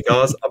 7 company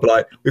cars. I'd be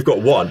like, we've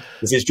got one.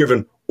 It's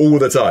driven all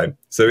the time.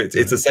 So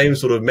it's the same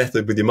sort of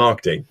method with your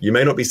marketing. You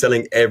may not be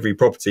selling every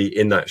property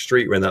in that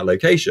street or in that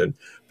location,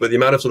 but the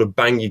amount of sort of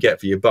bang you get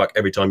for your buck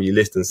every time you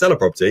list and sell a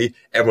property,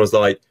 everyone's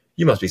like,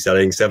 you must be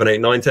selling 7,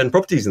 8, 9, 10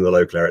 properties in the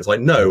local area. It's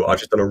like, no, I've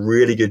just done a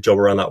really good job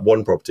around that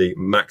one property,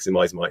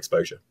 maximize my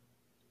exposure.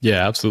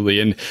 Yeah, absolutely.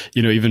 And,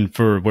 even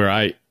for where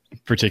I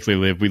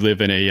particularly live, we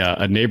live in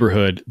a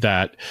neighborhood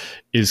that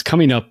is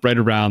coming up right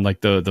around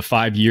like the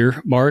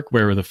 5-year mark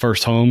where the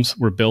first homes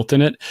were built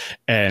in it.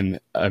 And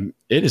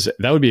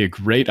that would be a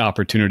great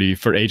opportunity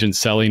for agents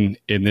selling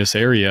in this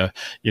area,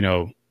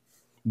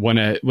 when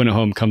a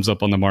home comes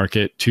up on the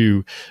market,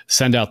 to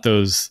send out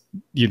those,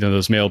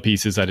 those mail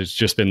pieces that has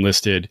just been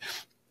listed,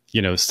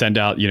 send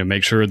out,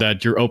 make sure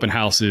that your open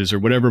houses or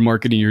whatever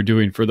marketing you're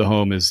doing for the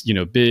home is,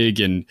 big,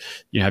 and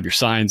you have your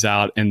signs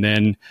out. And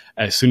then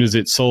as soon as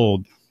it's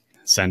sold,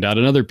 send out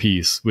another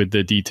piece with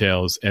the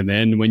details. And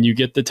then when you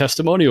get the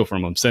testimonial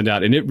from them, send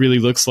out. And it really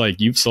looks like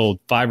you've sold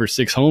 5 or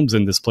 6 homes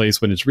in this place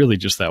when it's really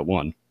just that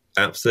one.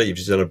 Absolutely. You've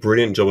just done a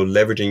brilliant job of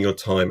leveraging your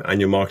time and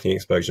your marketing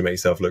exposure to make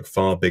yourself look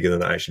far bigger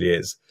than it actually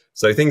is.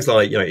 So things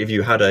like, if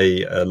you had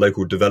a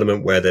local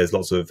development where there's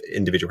lots of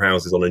individual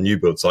houses on a new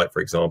build site,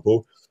 for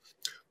example,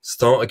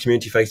 start a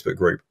community Facebook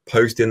group,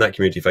 post in that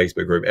community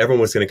Facebook group.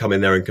 Everyone was going to come in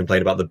there and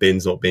complain about the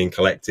bins not being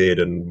collected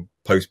and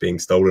posts being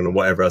stolen and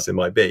whatever else it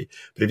might be.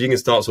 But if you can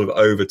start sort of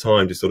over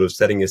time, just sort of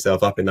setting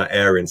yourself up in that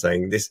area and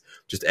saying, this,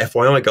 just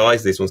FYI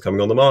guys, this one's coming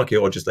on the market,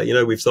 or just let you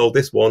know we've sold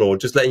this one, or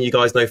just letting you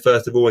guys know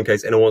first of all, in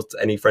case anyone wants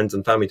any friends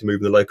and family to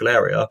move in the local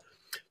area,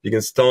 you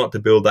can start to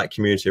build that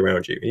community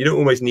around you. And you don't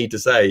always need to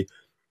say,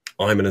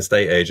 I'm an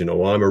estate agent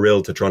or I'm a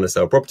realtor trying to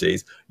sell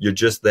properties. You're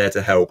just there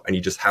to help, and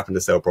you just happen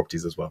to sell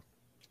properties as well.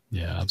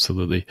 Yeah,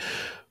 absolutely.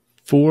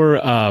 For,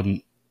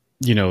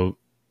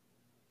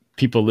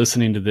 people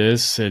listening to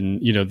this, and,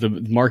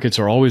 the markets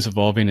are always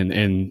evolving,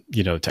 and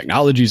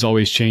technology is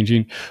always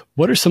changing.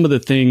 What are some of the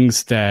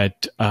things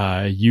that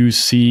you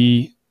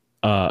see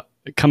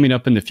coming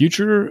up in the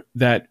future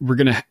that are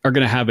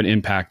going to have an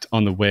impact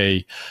on the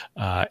way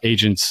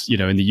agents,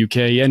 in the UK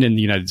and in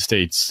the United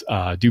States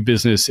do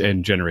business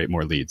and generate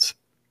more leads?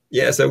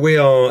 Yeah, so we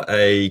are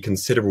a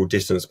considerable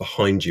distance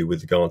behind you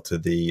with regard to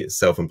the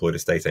self-employed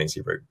estate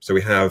agency route. So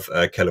we have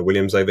Keller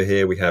Williams over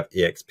here. We have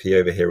EXP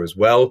over here as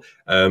well.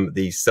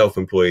 The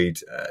self-employed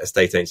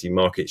estate agency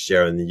market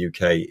share in the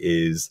UK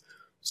is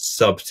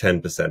sub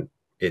 10%.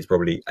 It's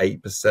probably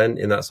 8%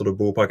 in that sort of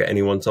ballpark at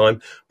any one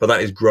time, but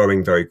that is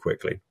growing very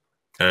quickly.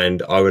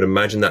 And I would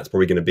imagine that's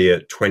probably going to be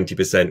at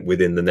 20%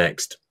 within the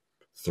next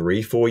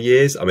 3-4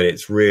 years. I mean,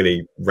 it's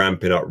really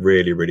ramping up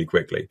really, really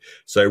quickly.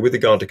 So with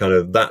regard to kind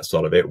of that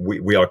side of it,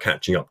 we are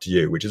catching up to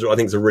you, which is, I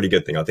think, is a really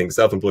good thing. I think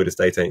self-employed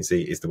estate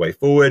agency is the way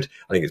forward.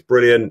 I think it's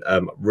brilliant.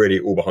 Really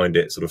all behind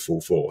it, sort of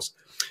full force.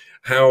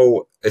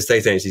 How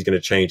estate agency is going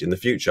to change in the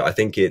future, I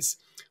think it's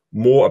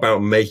more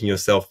about making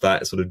yourself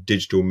that sort of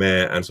digital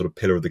mayor and sort of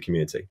pillar of the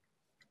community.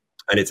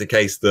 And it's a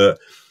case that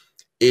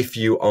if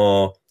you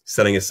are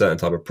selling a certain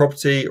type of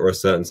property or a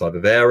certain type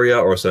of area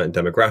or a certain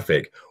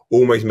demographic,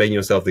 almost making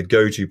yourself the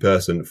go-to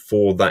person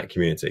for that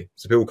community.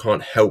 So people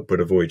can't help but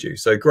avoid you.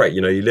 So great,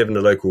 you live in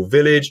a local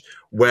village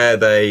where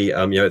they,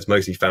 it's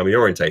mostly family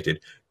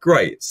orientated.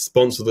 Great,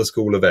 sponsor the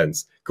school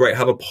events. Great,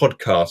 have a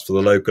podcast for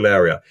the local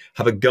area.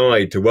 Have a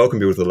guide to welcome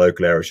people to the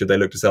local area should they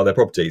look to sell their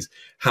properties.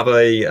 Have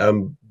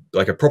a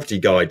property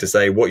guide to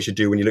say what you should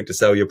do when you look to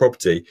sell your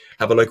property.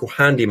 Have a local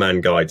handyman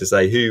guide to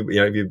say who,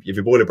 if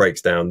your boiler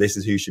breaks down, this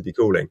is who you should be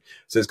calling.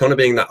 So it's kind of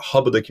being that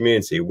hub of the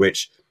community,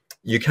 which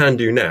you can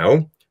do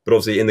now, but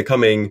obviously in the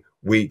coming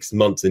weeks,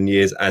 months and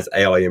years, as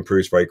AI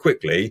improves very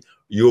quickly,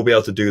 you'll be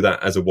able to do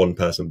that as a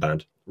one-person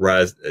band.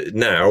 Whereas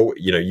now,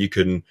 you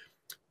can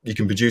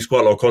produce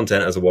quite a lot of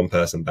content as a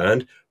one-person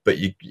band, but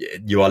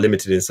you are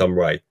limited in some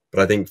way. But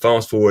I think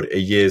fast forward a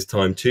year's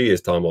time, 2 years'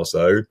 time or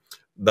so,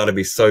 that'll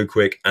be so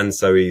quick and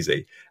so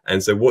easy.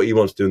 And so what you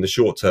want to do in the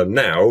short term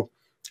now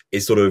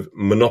is sort of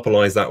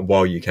monopolize that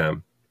while you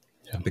can.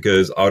 Yeah.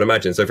 Because I would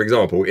imagine, so for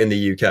example, in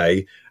the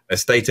UK,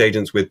 estate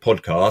agents with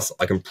podcasts,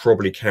 I can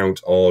probably count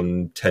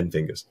on 10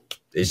 fingers.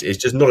 It's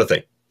just not a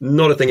thing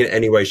in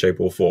any way, shape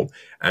or form.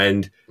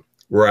 And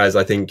whereas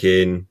I think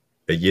in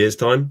a year's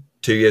time,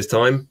 2 years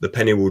time, the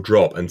penny will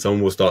drop and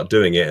someone will start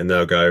doing it and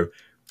they'll go,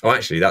 oh,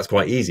 actually, that's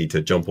quite easy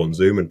to jump on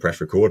Zoom and press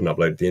record and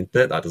upload to the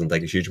internet. That doesn't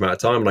take a huge amount of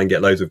time and I can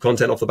get loads of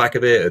content off the back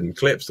of it and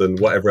clips and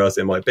whatever else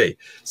it might be.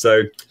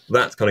 So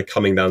that's kind of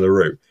coming down the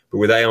route. But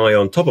with AI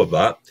on top of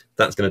that,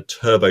 that's going to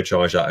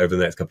turbocharge that over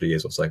the next couple of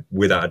years or so,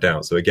 without a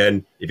doubt. So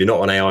again, if you're not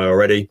on AI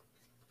already,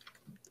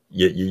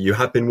 you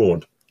have been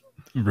warned.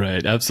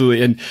 Right,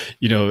 absolutely. And,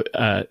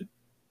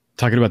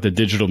 talking about the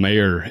digital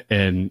mayor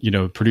and,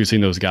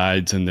 producing those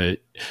guides and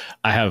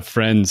I have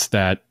friends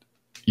that,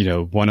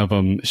 one of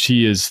them,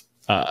 she is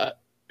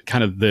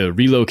kind of the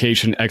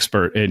relocation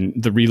expert and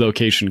the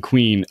relocation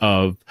queen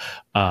of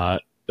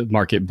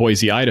market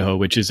Boise, Idaho,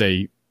 which is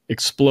a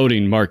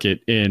exploding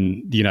market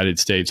in the United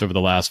States over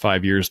the last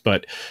 5 years.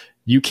 But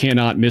you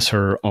cannot miss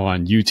her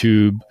on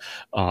YouTube,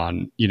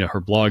 on,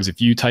 her blogs.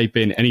 If you type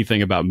in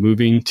anything about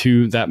moving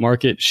to that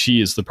market,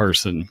 she is the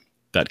person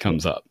that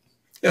comes up.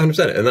 Yeah,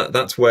 100%. And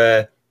that's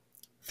where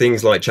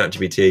things like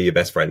ChatGPT are your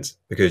best friends,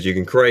 because you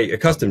can create a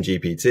custom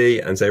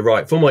GPT and say,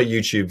 right, for my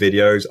YouTube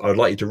videos, I would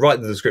like you to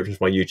write the description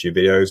for my YouTube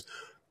videos.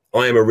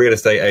 I am a real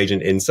estate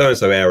agent in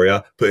so-and-so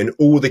area, put in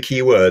all the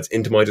keywords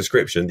into my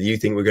description that you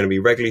think we're going to be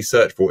regularly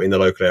searched for in the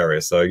local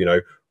area. So,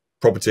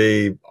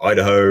 property,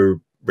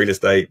 Idaho, real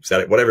estate, sell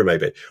it, whatever it may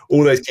be.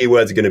 All those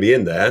keywords are going to be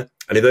in there.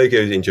 And if they go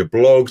into your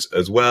blogs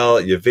as well,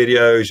 your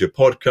videos, your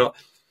podcast,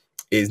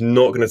 it's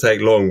not going to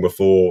take long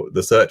before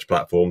the search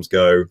platforms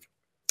go,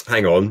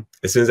 hang on,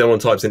 as soon as anyone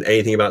types in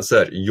anything about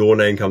search, your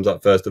name comes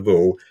up first of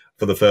all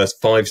for the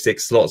first 5-6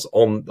 slots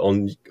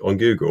on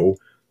Google.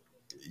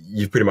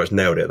 You've pretty much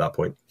nailed it at that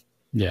point.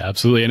 Yeah,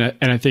 absolutely.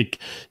 And I think,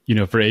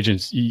 for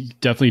agents, you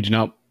definitely do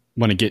not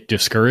want to get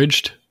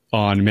discouraged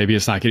on maybe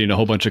it's not getting a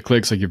whole bunch of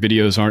clicks, like your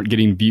videos aren't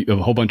getting a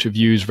whole bunch of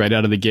views right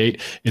out of the gate.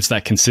 It's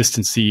that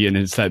consistency and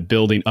it's that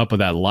building up of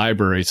that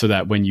library so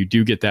that when you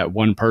do get that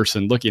one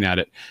person looking at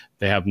it,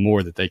 they have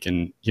more that they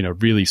can,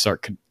 really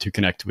start to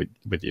connect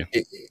with you.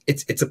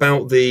 It's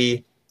about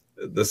the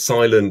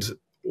silent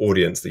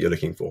audience that you're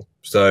looking for.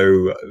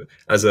 So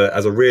as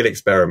a real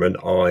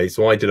experiment,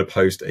 I did a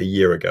post a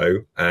year ago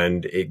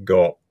and it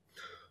got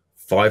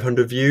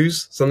 500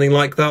 views, something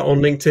like that on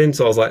LinkedIn.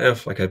 So I was like,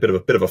 okay, a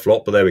bit of a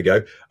flop, but there we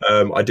go.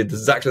 I did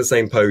exactly the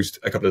same post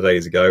a couple of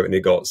days ago and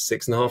it got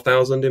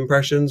 6,500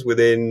 impressions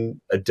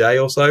within a day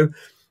or so.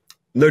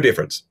 No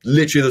difference.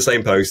 Literally the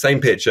same post, same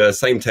picture,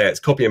 same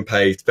text, copy and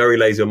paste, very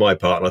lazy on my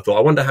part. And I thought,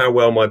 I wonder how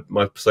well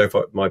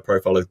my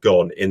profile has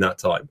gone in that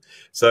time.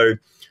 So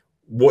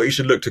what you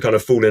should look to kind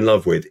of fall in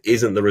love with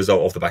isn't the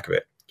result off the back of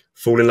it.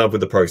 Fall in love with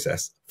the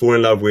process. Fall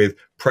in love with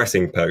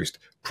pressing post,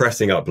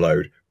 pressing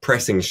upload,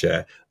 pressing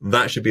share.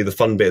 That should be the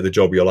fun bit of the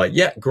job. You're like,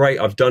 yeah, great,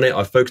 I've done it.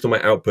 I've focused on my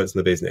outputs in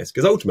the business.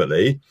 Because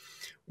ultimately,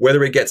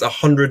 whether it gets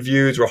 100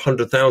 views or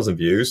 100,000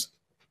 views,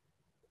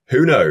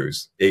 who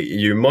knows?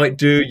 You might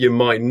do, you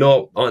might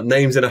not.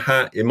 Names in a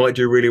hat, it might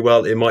do really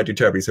well, it might do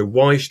terribly. So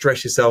why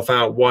stress yourself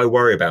out? Why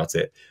worry about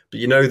it? But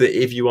you know that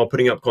if you are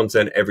putting up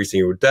content every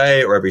single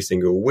day or every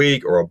single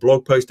week or a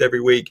blog post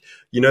every week,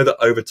 you know that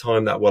over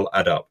time that will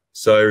add up.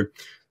 So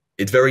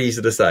it's very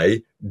easy to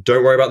say,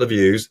 don't worry about the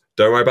views,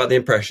 don't worry about the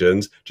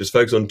impressions, just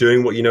focus on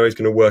doing what you know is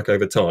going to work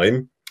over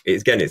time.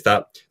 It's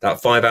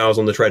that 5 hours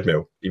on the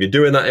treadmill. If you're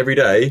doing that every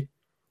day,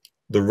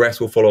 the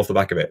rest will fall off the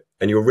back of it.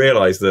 And you'll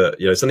realize that,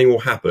 something will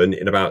happen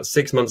in about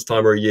 6 months'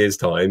 time or a year's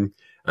time,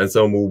 and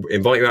someone will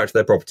invite you out to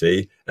their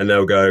property and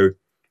they'll go,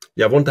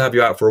 yeah, I want to have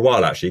you out for a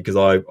while, actually, because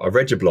I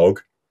read your blog,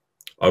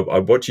 I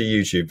watch your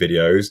YouTube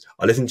videos,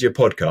 I listen to your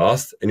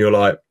podcast, and you're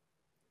like,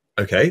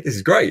 okay, this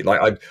is great.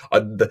 Like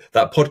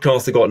that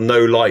podcast that got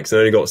no likes and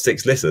only got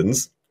 6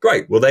 listens.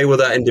 Great. Well, they were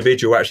that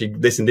individual who actually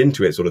listened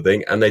into it, sort of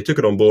thing, and they took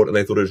it on board and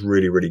they thought it was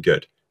really, really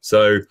good.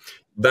 So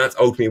that's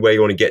ultimately where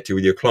you want to get to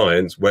with your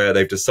clients, where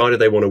they've decided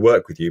they want to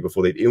work with you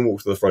before they've even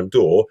walked to the front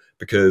door,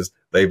 because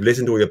they've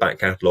listened to all your back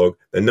catalogue,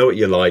 they know what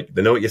you like,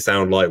 they know what you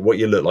sound like, what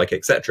you look like,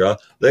 etc.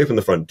 They open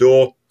the front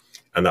door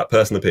and that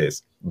person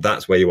appears.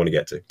 That's where you want to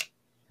get to.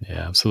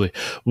 Yeah, absolutely.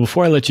 Well,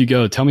 before I let you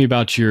go, tell me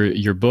about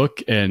your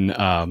book and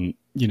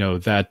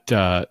that's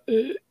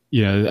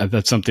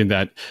something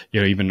that,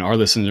 even our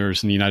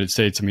listeners in the United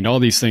States, all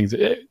these things,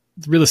 the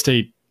real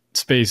estate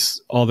space,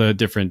 all the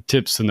different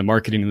tips and the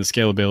marketing and the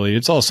scalability,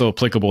 it's also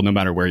applicable no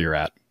matter where you're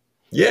at.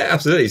 Yeah,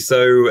 absolutely.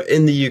 So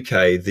in the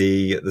UK,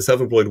 the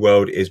self-employed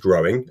world is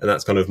growing, and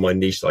that's kind of my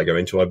niche that I go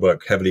into. I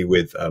work heavily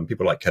with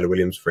people like Keller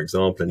Williams, for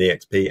example, and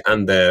EXP,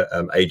 and their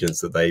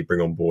agents that they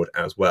bring on board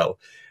as well.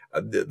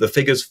 The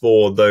figures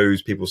for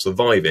those people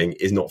surviving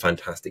is not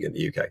fantastic in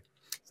the UK.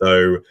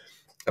 So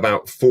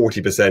about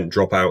 40%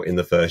 drop out in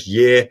the first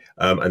year,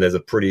 and there's a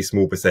pretty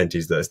small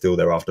percentage that are still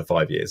there after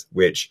 5 years,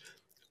 which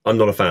I'm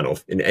not a fan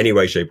of in any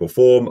way, shape or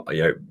form.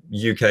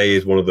 UK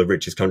is one of the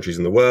richest countries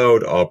in the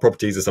world. Our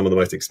properties are some of the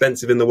most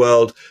expensive in the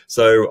world.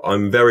 So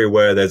I'm very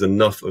aware there's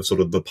enough of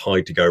sort of the pie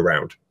to go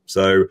around.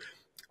 So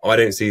I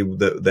don't see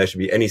that there should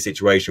be any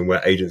situation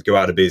where agents go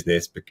out of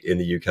business in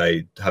the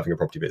UK having a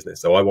property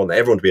business. So I want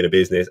everyone to be in a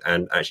business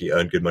and actually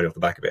earn good money off the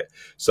back of it.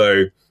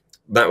 So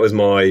that was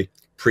my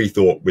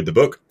pre-thought with the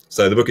book.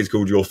 So the book is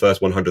called Your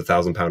First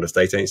 £100,000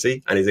 Estate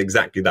Agency, and it's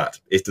exactly that.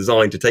 It's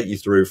designed to take you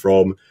through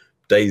from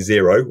day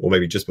zero, or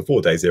maybe just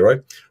before day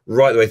zero,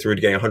 right the way through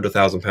to getting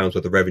 £100,000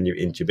 worth of revenue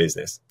into your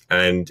business.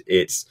 And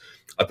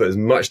I put as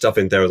much stuff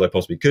in there as I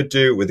possibly could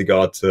do with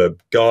regard to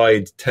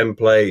guides,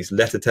 templates,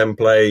 letter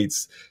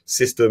templates,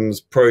 systems,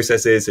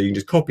 processes. So you can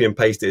just copy and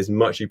paste it as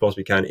much as you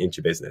possibly can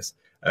into your business.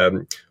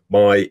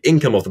 My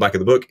income off the back of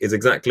the book is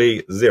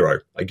exactly zero.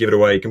 I give it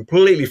away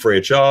completely free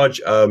of charge.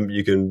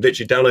 You can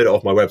literally download it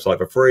off my website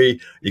for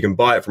free. You can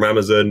buy it from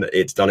Amazon.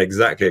 It's done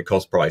exactly at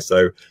cost price.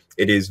 So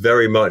it is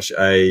very much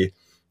a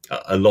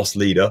loss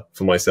leader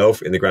for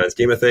myself in the grand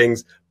scheme of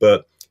things.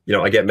 But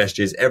I get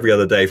messages every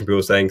other day from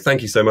people saying,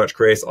 thank you so much,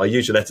 Chris. I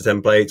use your letter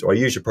template, or I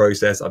use your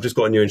process. I've just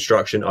got a new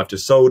instruction. I've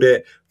just sold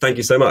it. Thank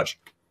you so much.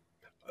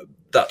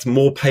 That's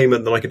more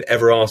payment than I could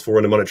ever ask for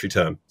in a monetary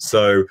term.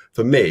 So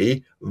for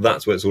me,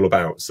 that's what it's all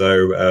about.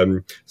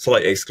 So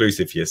slightly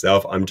exclusive for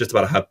yourself. I'm just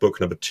about to have book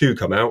number 2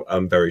 come out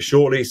very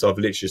shortly. So I've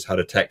literally just had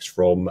a text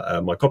from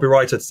my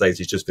copywriter to say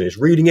he's just finished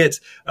reading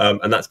it.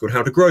 And that's called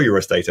How to Grow Your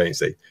Estate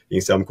Agency. You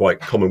can see I'm quite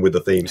common with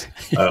the themes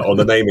on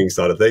the naming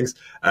side of things.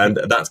 And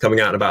that's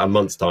coming out in about a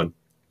month's time.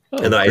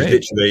 And that is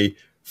literally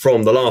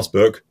from the last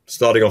book,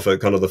 starting off at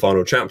kind of the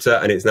final chapter,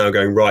 and it's now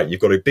going, right, you've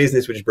got a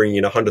business which is bringing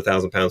in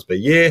 £100,000 per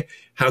year.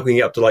 How can you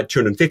get up to like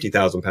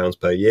 £250,000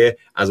 per year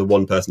as a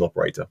one-person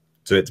operator?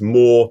 So it's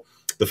more,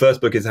 the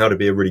first book is how to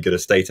be a really good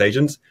estate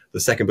agent. The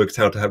second book is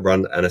how to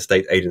run an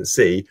estate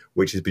agency,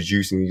 which is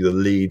producing you the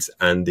leads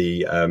and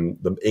the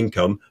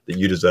income that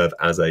you deserve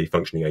as a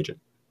functioning agent.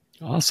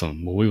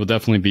 Awesome. Well, we will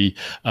definitely be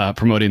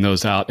promoting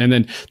those out. And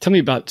then tell me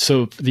about,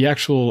 so the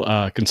actual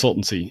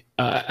consultancy,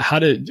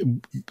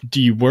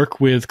 do you work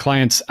with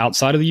clients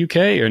outside of the UK,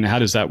 and how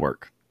does that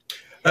work?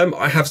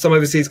 I have some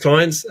overseas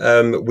clients.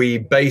 We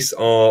base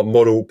our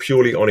model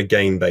purely on a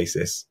gain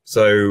basis.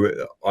 So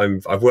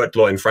I've worked a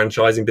lot in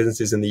franchising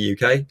businesses in the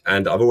UK,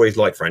 and I've always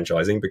liked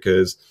franchising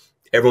because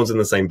everyone's in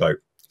the same boat.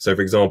 So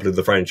for example, if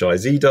the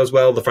franchisee does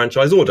well, the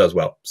franchisor does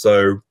well.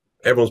 So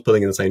everyone's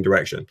pulling in the same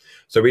direction.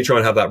 So we try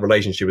and have that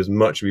relationship as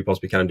much as we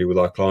possibly can do with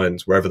our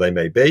clients, wherever they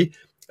may be.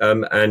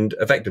 And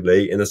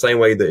effectively, in the same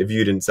way that if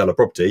you didn't sell a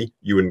property,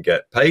 you wouldn't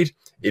get paid.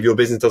 If your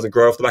business doesn't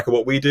grow off the back of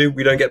what we do,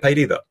 we don't get paid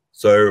either.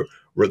 So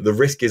the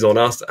risk is on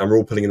us, and we're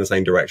all pulling in the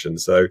same direction.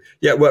 So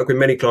yeah, work with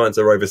many clients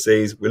that are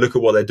overseas. We look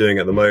at what they're doing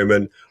at the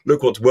moment,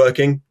 look what's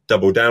working,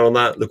 double down on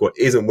that, look what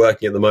isn't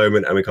working at the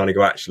moment, and we kind of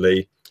go,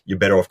 actually, you're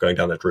better off going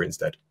down that route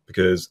instead.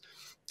 Because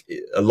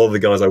a lot of the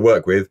guys I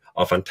work with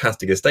are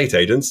fantastic estate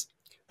agents.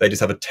 They just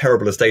have a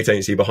terrible estate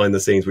agency behind the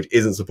scenes, which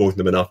isn't supporting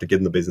them enough to give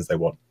them the business they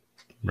want.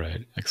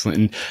 Right. Excellent.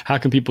 And how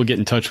can people get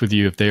in touch with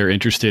you if they are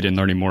interested in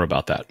learning more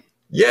about that?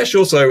 Yeah,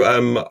 sure. So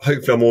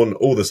hopefully I'm on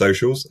all the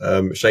socials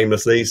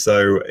shamelessly.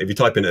 So if you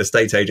type in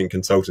estate agent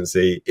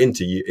consultancy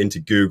into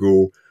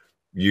Google,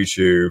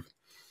 YouTube,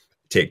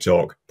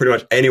 TikTok, pretty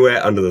much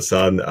anywhere under the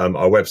sun.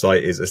 Our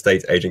website is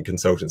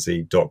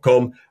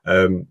estateagentconsultancy.com.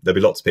 There'll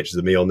be lots of pictures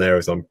of me on there,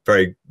 as I'm a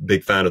very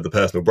big fan of the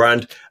personal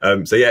brand.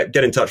 So yeah,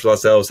 get in touch with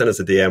ourselves, send us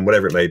a DM,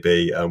 whatever it may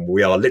be.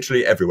 We are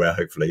literally everywhere,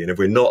 hopefully. And if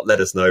we're not,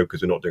 let us know,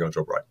 because we're not doing our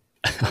job right.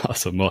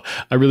 Awesome. Well,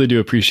 I really do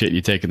appreciate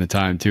you taking the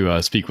time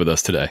to speak with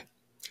us today.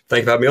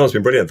 Thank you for having me on. It's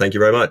been brilliant. Thank you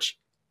very much.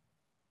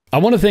 I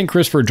want to thank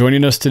Chris for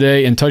joining us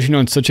today and touching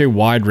on such a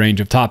wide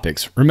range of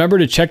topics. Remember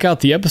to check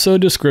out the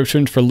episode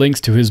description for links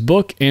to his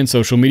book and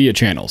social media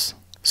channels.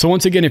 So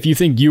once again, if you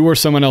think you or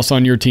someone else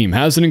on your team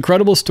has an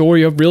incredible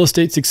story of real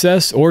estate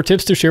success or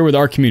tips to share with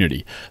our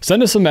community,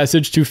 send us a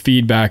message to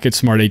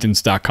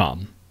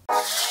feedback@smartagents.com.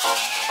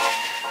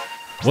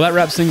 Well, that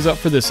wraps things up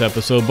for this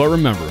episode, but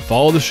remember,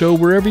 follow the show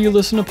wherever you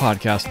listen to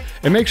podcasts,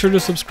 and make sure to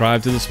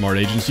subscribe to the Smart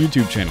Agents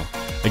YouTube channel.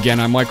 Again,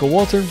 I'm Michael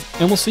Walter,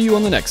 and we'll see you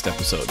on the next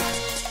episode.